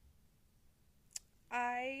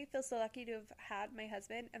I feel so lucky to have had my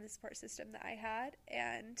husband and the support system that I had,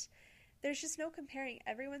 and there's just no comparing.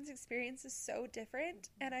 Everyone's experience is so different.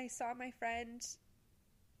 And I saw my friend,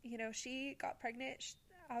 you know, she got pregnant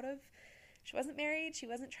she wasn't married, she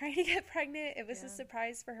wasn't trying to get pregnant, it was a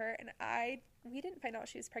surprise for her, and we didn't find out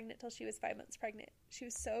she was pregnant till she was 5 months pregnant. She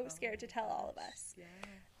was so scared to tell all of us.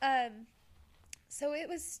 So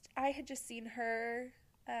I had just seen her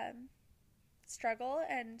struggle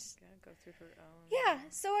and go through her own.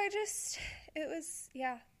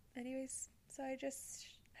 Anyways, so I just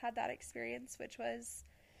had that experience, which was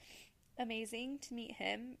amazing, to meet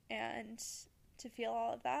him and to feel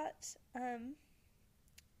all of that.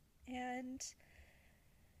 And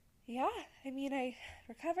yeah, I mean, I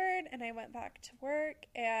recovered and I went back to work,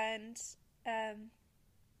 and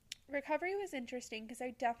recovery was interesting because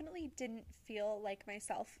I definitely didn't feel like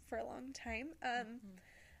myself for a long time.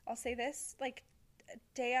 I'll say this, like,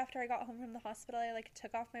 day after I got home from the hospital, I like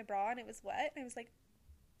took off my bra and it was wet. And I was like,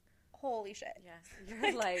 holy shit. Yeah.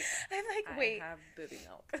 You're like, I'm like, wait. I have booby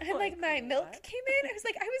milk. And like my milk came in. I was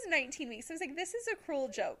like, I was 19 weeks. I was like, this is a cruel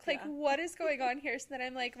joke. Like, what is going on here? So then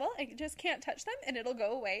I'm like, well, I just can't touch them and it'll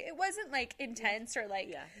go away. It wasn't like intense or like.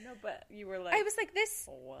 Yeah. No, but you were like. I was like, this.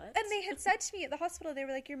 What? And they had said to me at the hospital, they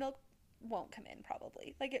were like, your milk won't come in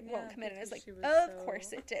probably. Like, it won't come in. And I was like, of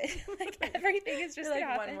course it did. Like, everything is just like,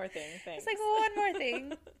 happen. one more thing. Thanks. It's like, one more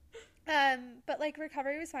thing. But like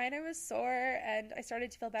recovery was fine. I was sore and I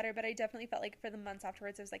started to feel better, but I definitely felt like for the months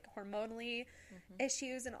afterwards there was like hormonally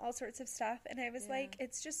issues and all sorts of stuff, and I was like,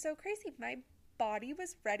 it's just so crazy. My body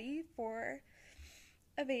was ready for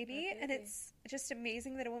a baby, and it's just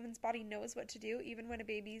amazing that a woman's body knows what to do even when a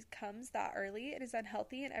baby comes that early and is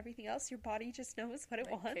unhealthy and everything else. Your body just knows what it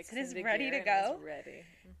wants and is ready to go.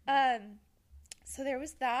 So there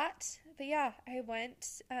was that, but yeah, I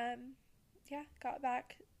went got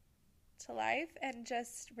back to life and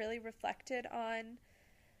just really reflected on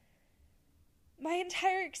my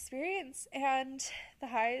entire experience and the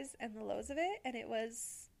highs and the lows of it, and it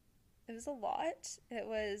was a lot.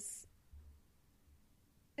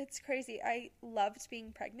 It's crazy. I loved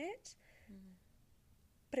being pregnant,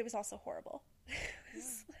 but it was also horrible. It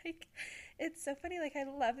was like, it's so funny. Like, I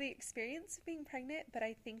love the experience of being pregnant, but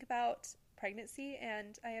I think about pregnancy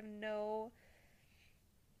and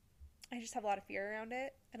I just have a lot of fear around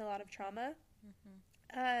it and a lot of trauma.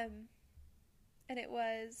 And it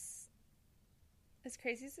was, as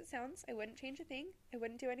crazy as it sounds, I wouldn't change a thing. I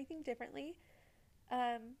wouldn't do anything differently.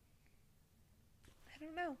 I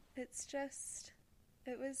don't know.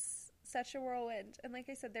 It was such a whirlwind. And like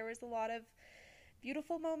I said, there was a lot of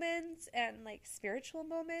beautiful moments and like spiritual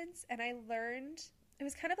moments. And I learned, it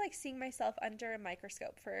was kind of like seeing myself under a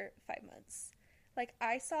microscope for 5 months. Like,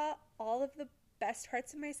 I saw all of the best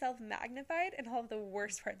parts of myself magnified and all of the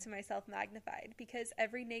worst parts of myself magnified, because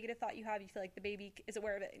every negative thought you have, you feel like the baby is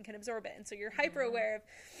aware of it and can absorb it, and so you're hyper aware of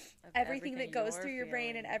everything that goes through your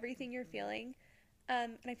brain and everything you're feeling.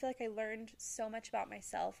 And I feel like I learned so much about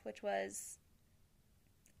myself, which was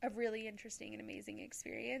a really interesting and amazing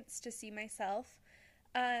experience to see myself.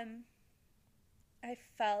 I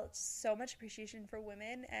felt so much appreciation for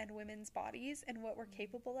women and women's bodies and what we're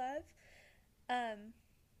capable of.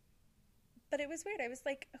 But it was weird. I was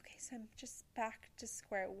like, okay, so I'm just back to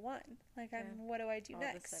square one. Like, what do I do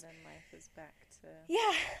next? All of a sudden, life is back to...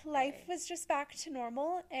 Yeah, life was just back to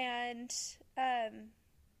normal. And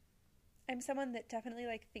I'm someone that definitely,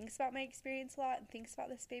 like, thinks about my experience a lot and thinks about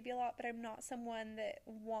this baby a lot, but I'm not someone that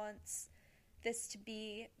wants this to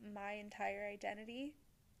be my entire identity.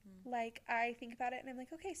 Like, I think about it and I'm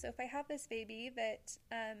like, okay, so if I have this baby that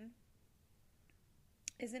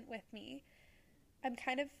isn't with me, I'm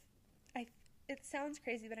kind of... It sounds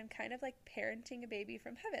crazy, but I'm kind of like parenting a baby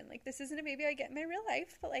from heaven. Like, this isn't a baby I get in my real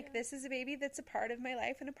life, but like this is a baby that's a part of my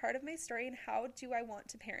life and a part of my story, and how do I want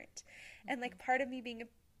to parent? And like, part of me being a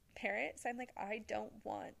parent, so I'm like, I don't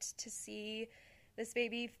want to see this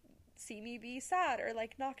baby see me be sad or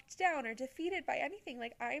like knocked down or defeated by anything.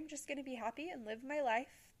 Like, I'm just going to be happy and live my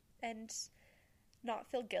life and not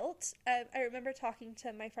feel guilt. I remember talking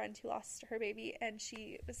to my friend who lost her baby, and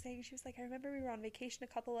she was saying, she was like, I remember we were on vacation a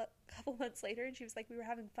couple months later, and she was like, we were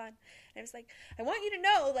having fun. And I was like, I want you to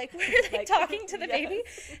know, like, we're like talking to the baby.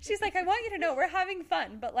 She's like, I want you to know we're having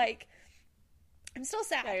fun, but like, I'm still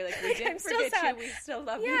sad. Yeah, you're like, we didn't forget you, we still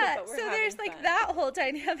love you, but we're so having there's fun. like that whole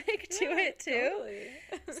dynamic to it too. Totally.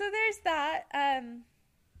 So there's that.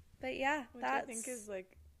 But yeah, which I think is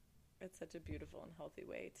like, it's such a beautiful and healthy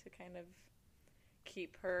way to kind of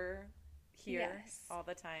keep her here all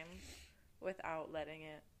the time without letting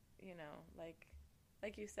it, you know,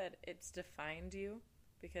 like you said, it's defined you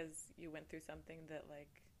because you went through something that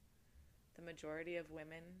like the majority of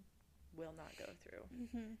women will not go through.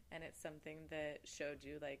 And it's something that showed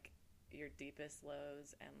you like your deepest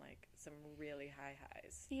lows and like some really high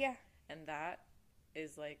highs. Yeah. And that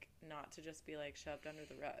is like not to just be like shoved under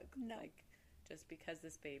the rug. No. Like, just because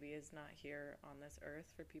this baby is not here on this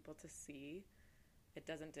earth for people to see, it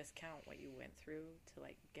doesn't discount what you went through to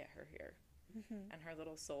like get her here. And her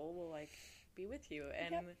little soul will like be with you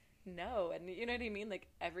and know, and you know what I mean, like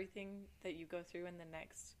everything that you go through in the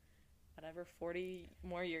next whatever 40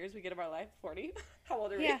 more years we get of our life. 40. How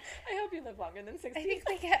old are we? I hope you live longer than 60. I think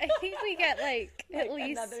we get like at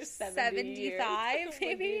least another 75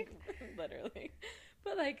 maybe. Literally.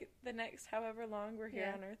 But like the next however long we're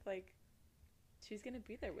here on earth, like she's gonna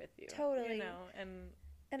be there with you. Totally. You know,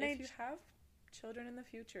 and if you have children in the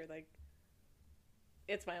future, like,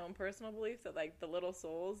 it's my own personal belief that like the little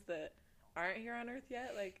souls that aren't here on earth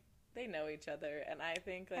yet, like, they know each other, and I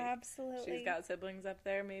think like Absolutely. she's got siblings up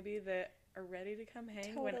there maybe that are ready to come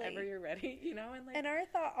hang whenever you're ready, you know, and like. And our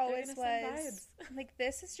thought always was vibes. like,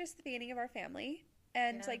 this is just the beginning of our family,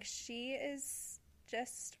 and like she is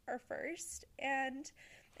just our first. And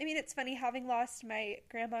I mean, it's funny having lost my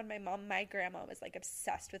grandma and my mom. My grandma was like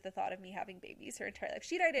obsessed with the thought of me having babies her entire life.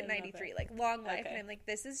 She died at 93, like long life, and I'm like,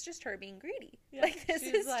 this is just her being greedy. Yeah. Like this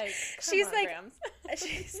she's is like, she's on, like, Grams.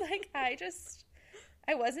 she's like,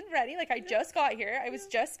 I wasn't ready. Like I just got here. I was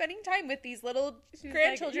just spending time with these little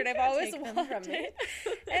grandchildren like, I've always wanted. And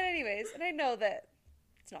anyways, and I know that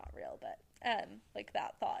it's not real, but like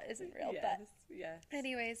that thought isn't real. Yes, but yes.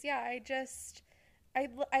 anyways, yeah,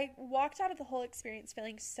 I walked out of the whole experience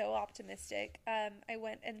feeling so optimistic. I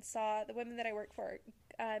went and saw the women that I work for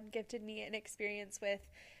gifted me an experience with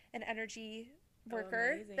an energy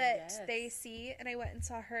worker that they see, and I went and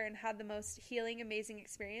saw her and had the most healing, amazing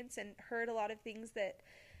experience and heard a lot of things that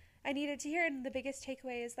I needed to hear. And the biggest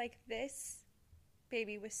takeaway is like, this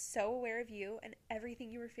baby was so aware of you and everything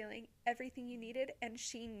you were feeling, everything you needed, and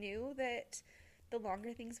she knew that the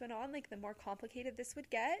longer things went on, like the more complicated this would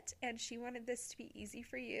get, and she wanted this to be easy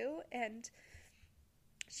for you. And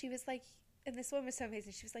she was like, and this woman was so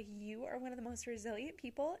amazing, she was like, you are one of the most resilient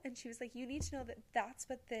people, and she was like, you need to know that that's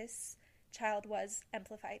what this child was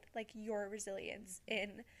amplified, like your resilience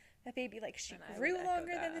in a baby. Like she grew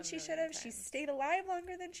longer than she should have. She stayed alive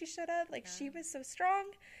longer than she should have. Like she was so strong,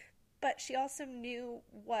 but she also knew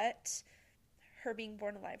what her being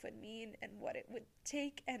born alive would mean and what it would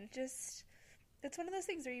take. And just, it's one of those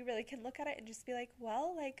things where you really can look at it and just be like,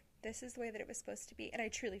 well, like this is the way that it was supposed to be. And I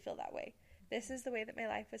truly feel that way. This is the way that my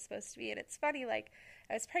life was supposed to be. And it's funny, like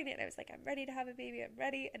I was pregnant and I was like, I'm ready to have a baby. I'm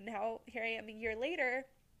ready. And now here I am a year later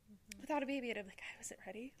without a baby, and I'm like, I wasn't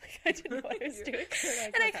ready. Like I didn't know what I was doing.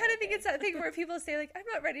 Like, and I kind of think it's that thing where people say like, I'm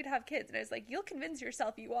not ready to have kids, and I was like, you'll convince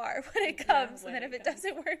yourself you are when it comes. And then if it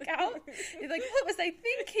doesn't work out, you're like, what was I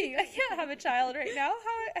thinking? I can't have a child right now.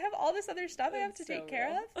 I have all this other stuff I have to take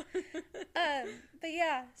care of. But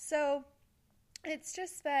yeah, so it's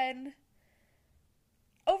just been,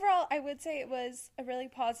 overall I would say it was a really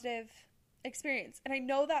positive experience. And I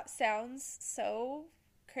know that sounds so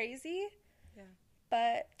crazy,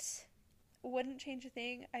 but wouldn't change a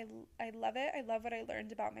thing. I love it. I love what I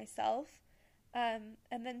learned about myself. And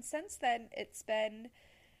then since then, it's been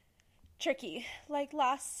tricky. Like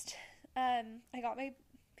I got my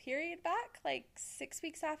period back like 6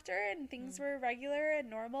 weeks after, and things were regular and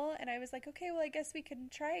normal. And I was like, okay, well, I guess we can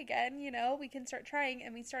try again. You know, we can start trying.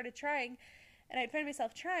 And we started trying. And I'd find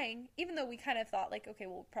myself trying, even though we kind of thought like, okay,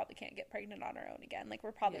 well, probably can't get pregnant on our own again. Like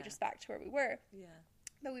we're probably just back to where we were. Yeah.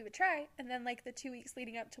 But we would try, and then like the 2 weeks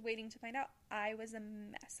leading up to waiting to find out, I was a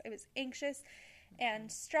mess. I was anxious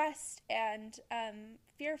and stressed and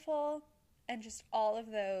fearful and just all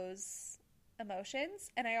of those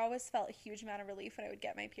emotions. And I always felt a huge amount of relief when I would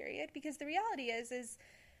get my period, because the reality is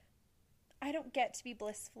I don't get to be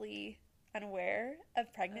blissfully unaware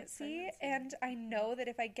of pregnancy. And I know that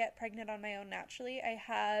if I get pregnant on my own naturally, I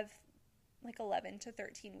have like 11 to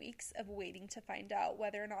 13 weeks of waiting to find out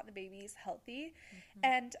whether or not the baby is healthy.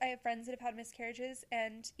 And I have friends that have had miscarriages,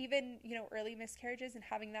 and even, you know, early miscarriages, and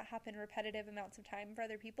having that happen repetitive amounts of time for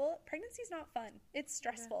other people. Pregnancy is not fun. It's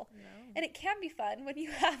stressful. And it can be fun when you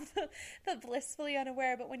have the blissfully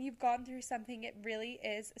unaware, but when you've gone through something, it really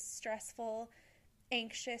is a stressful,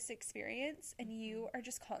 anxious experience, and you are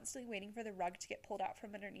just constantly waiting for the rug to get pulled out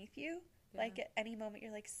from underneath you. Like at any moment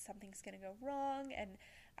you're like, something's gonna go wrong. And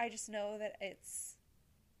I just know that it's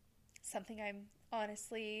something I'm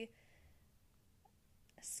honestly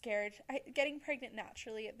scared. Getting pregnant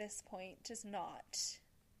naturally at this point does not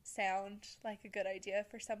sound like a good idea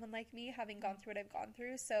for someone like me, having gone through what I've gone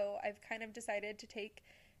through. So I've kind of decided to take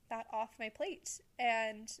that off my plate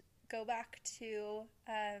and go back to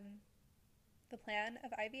the plan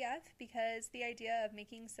of IVF, because the idea of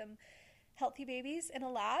making some healthy babies in a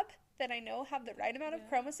lab that I know have the right amount of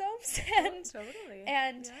chromosomes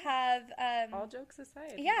and have all jokes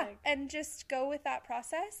aside, and just go with that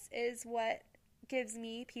process is what gives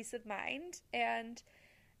me peace of mind. And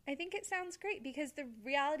I think it sounds great, because the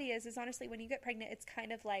reality is honestly, when you get pregnant, it's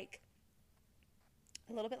kind of like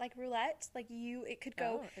a little bit like roulette. Like it could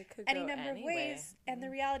go any number of ways. And the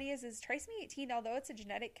reality is trisomy 18, although it's a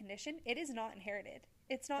genetic condition, it is not inherited.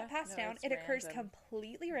 It's not passed down. It occurs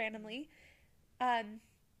completely randomly.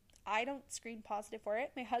 I don't screen positive for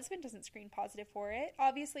it. My husband doesn't screen positive for it.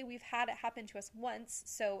 Obviously, we've had it happen to us once,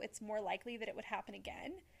 so it's more likely that it would happen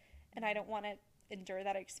again. And I don't want to endure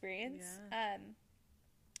that experience. I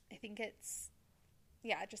think it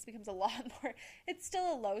just becomes a lot more. It's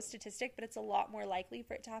still a low statistic, but it's a lot more likely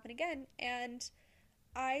for it to happen again. And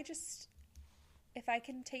I just, if I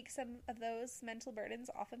can take some of those mental burdens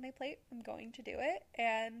off of my plate, I'm going to do it.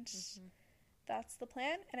 And that's the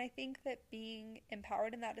plan. And I think that being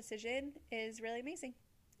empowered in that decision is really amazing.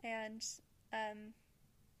 And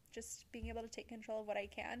just being able to take control of what I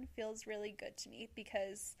can feels really good to me,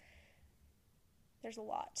 because there's a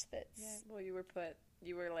lot that's... Yeah, well, you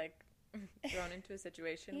were like thrown into a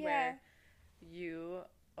situation where you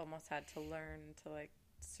almost had to learn to like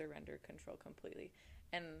surrender control completely.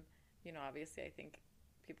 And, you know, obviously I think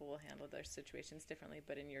people will handle their situations differently,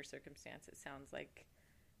 but in your circumstance, it sounds like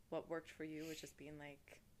what worked for you was just being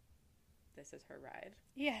like, this is her ride.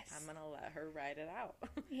 Yes. I'm going to let her ride it out.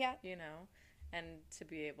 Yeah. You know, and to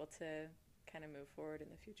be able to kind of move forward in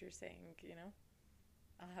the future saying, you know,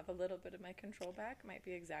 I'll have a little bit of my control back might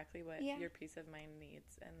be exactly what your peace of mind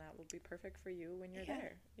needs, and that will be perfect for you when you're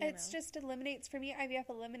there. It's just eliminates, for me, IVF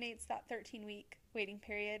eliminates that 13-week waiting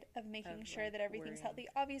period of making sure that everything's healthy.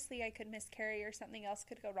 Obviously, I could miscarry or something else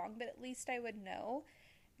could go wrong, but at least I would know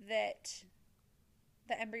that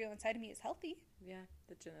the embryo inside of me is healthy. Yeah,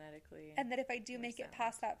 that genetically. And that if I do make it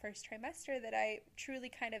past that first trimester, that I truly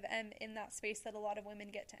kind of am in that space that a lot of women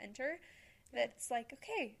get to enter. That's like,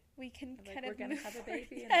 okay, we can like kind we're of going to have a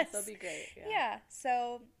baby and this will be great. Yeah,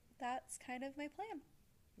 so that's kind of my plan.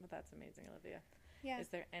 Well, that's amazing, Olivia. Yeah. Is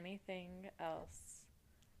there anything else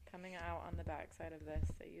coming out on the backside of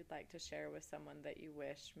this that you'd like to share with someone that you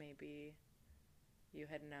wish maybe you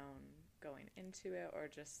had known going into it, or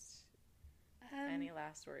just any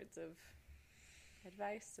last words of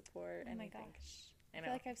advice, support, anything? My gosh. I know,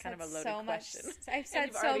 feel like I've kind said of a loaded so question. much. I've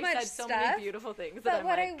said so much said stuff. So many beautiful things. But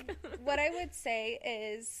what I would say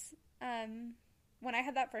is, when I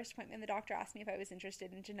had that first appointment, the doctor asked me if I was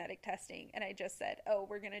interested in genetic testing, and I just said, "Oh,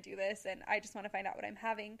 we're going to do this, and I just want to find out what I'm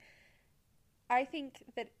having." I think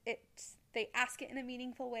that they ask it in a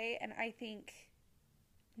meaningful way, and I think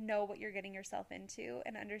know what you're getting yourself into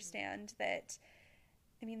and understand that.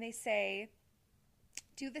 I mean, they say,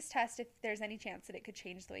 do this test if there's any chance that it could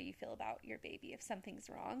change the way you feel about your baby if something's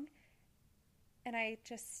wrong. And I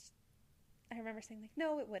remember saying, like,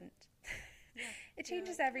 no, it wouldn't. Yeah. It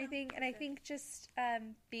changes everything. And I think just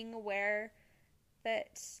being aware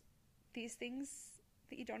that these things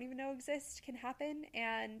that you don't even know exist can happen,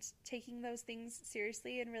 and taking those things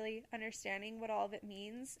seriously and really understanding what all of it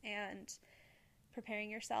means and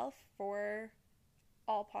preparing yourself for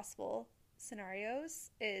all possible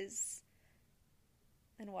scenarios is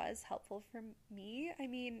and was helpful for me. I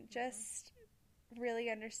mean, just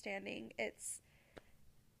really understanding it's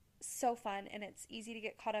so fun, and it's easy to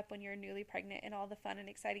get caught up when you're newly pregnant in all the fun and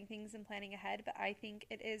exciting things and planning ahead, but I think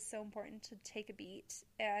it is so important to take a beat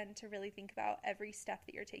and to really think about every step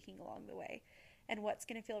that you're taking along the way and what's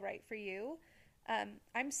going to feel right for you.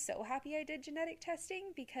 I'm so happy I did genetic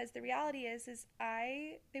testing, because the reality is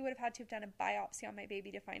they would have had to have done a biopsy on my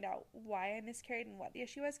baby to find out why I miscarried and what the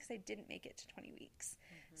issue was, because I didn't make it to 20 weeks.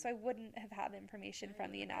 So I wouldn't have had the information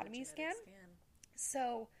from the anatomy scan.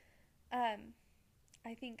 So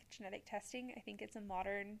I think genetic testing, I think it's a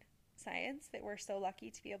modern science that we're so lucky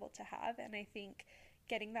to be able to have, and I think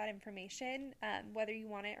getting that information, whether you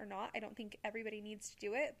want it or not, I don't think everybody needs to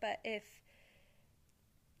do it, but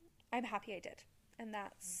I'm happy I did. And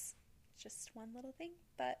that's just one little thing,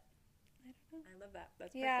 but I don't know. I love that.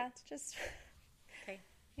 That's perfect. Yeah, just... Okay.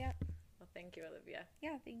 Yeah. Well, thank you, Olivia.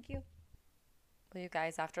 Yeah, thank you. Well, you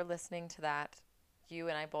guys, after listening to that, you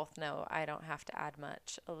and I both know I don't have to add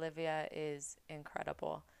much. Olivia is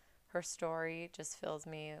incredible. Her story just fills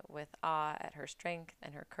me with awe at her strength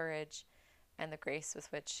and her courage and the grace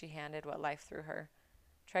with which she handled what life threw her.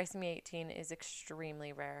 Trisomy 18 is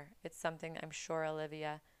extremely rare. It's something I'm sure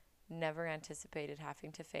Olivia never anticipated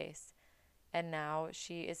having to face, and now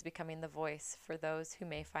she is becoming the voice for those who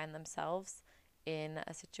may find themselves in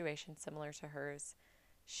a situation similar to hers.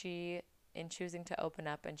 She, in choosing to open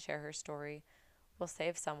up and share her story, will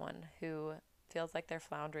save someone who feels like they're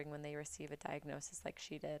floundering when they receive a diagnosis like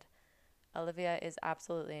she did. Olivia is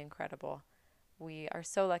absolutely incredible. We are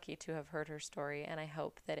so lucky to have heard her story, and I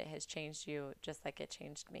hope that it has changed you just like it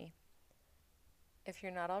changed me. If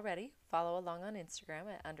you're not already, follow along on Instagram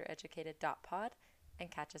at undereducated.pod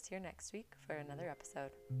and catch us here next week for another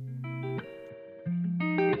episode.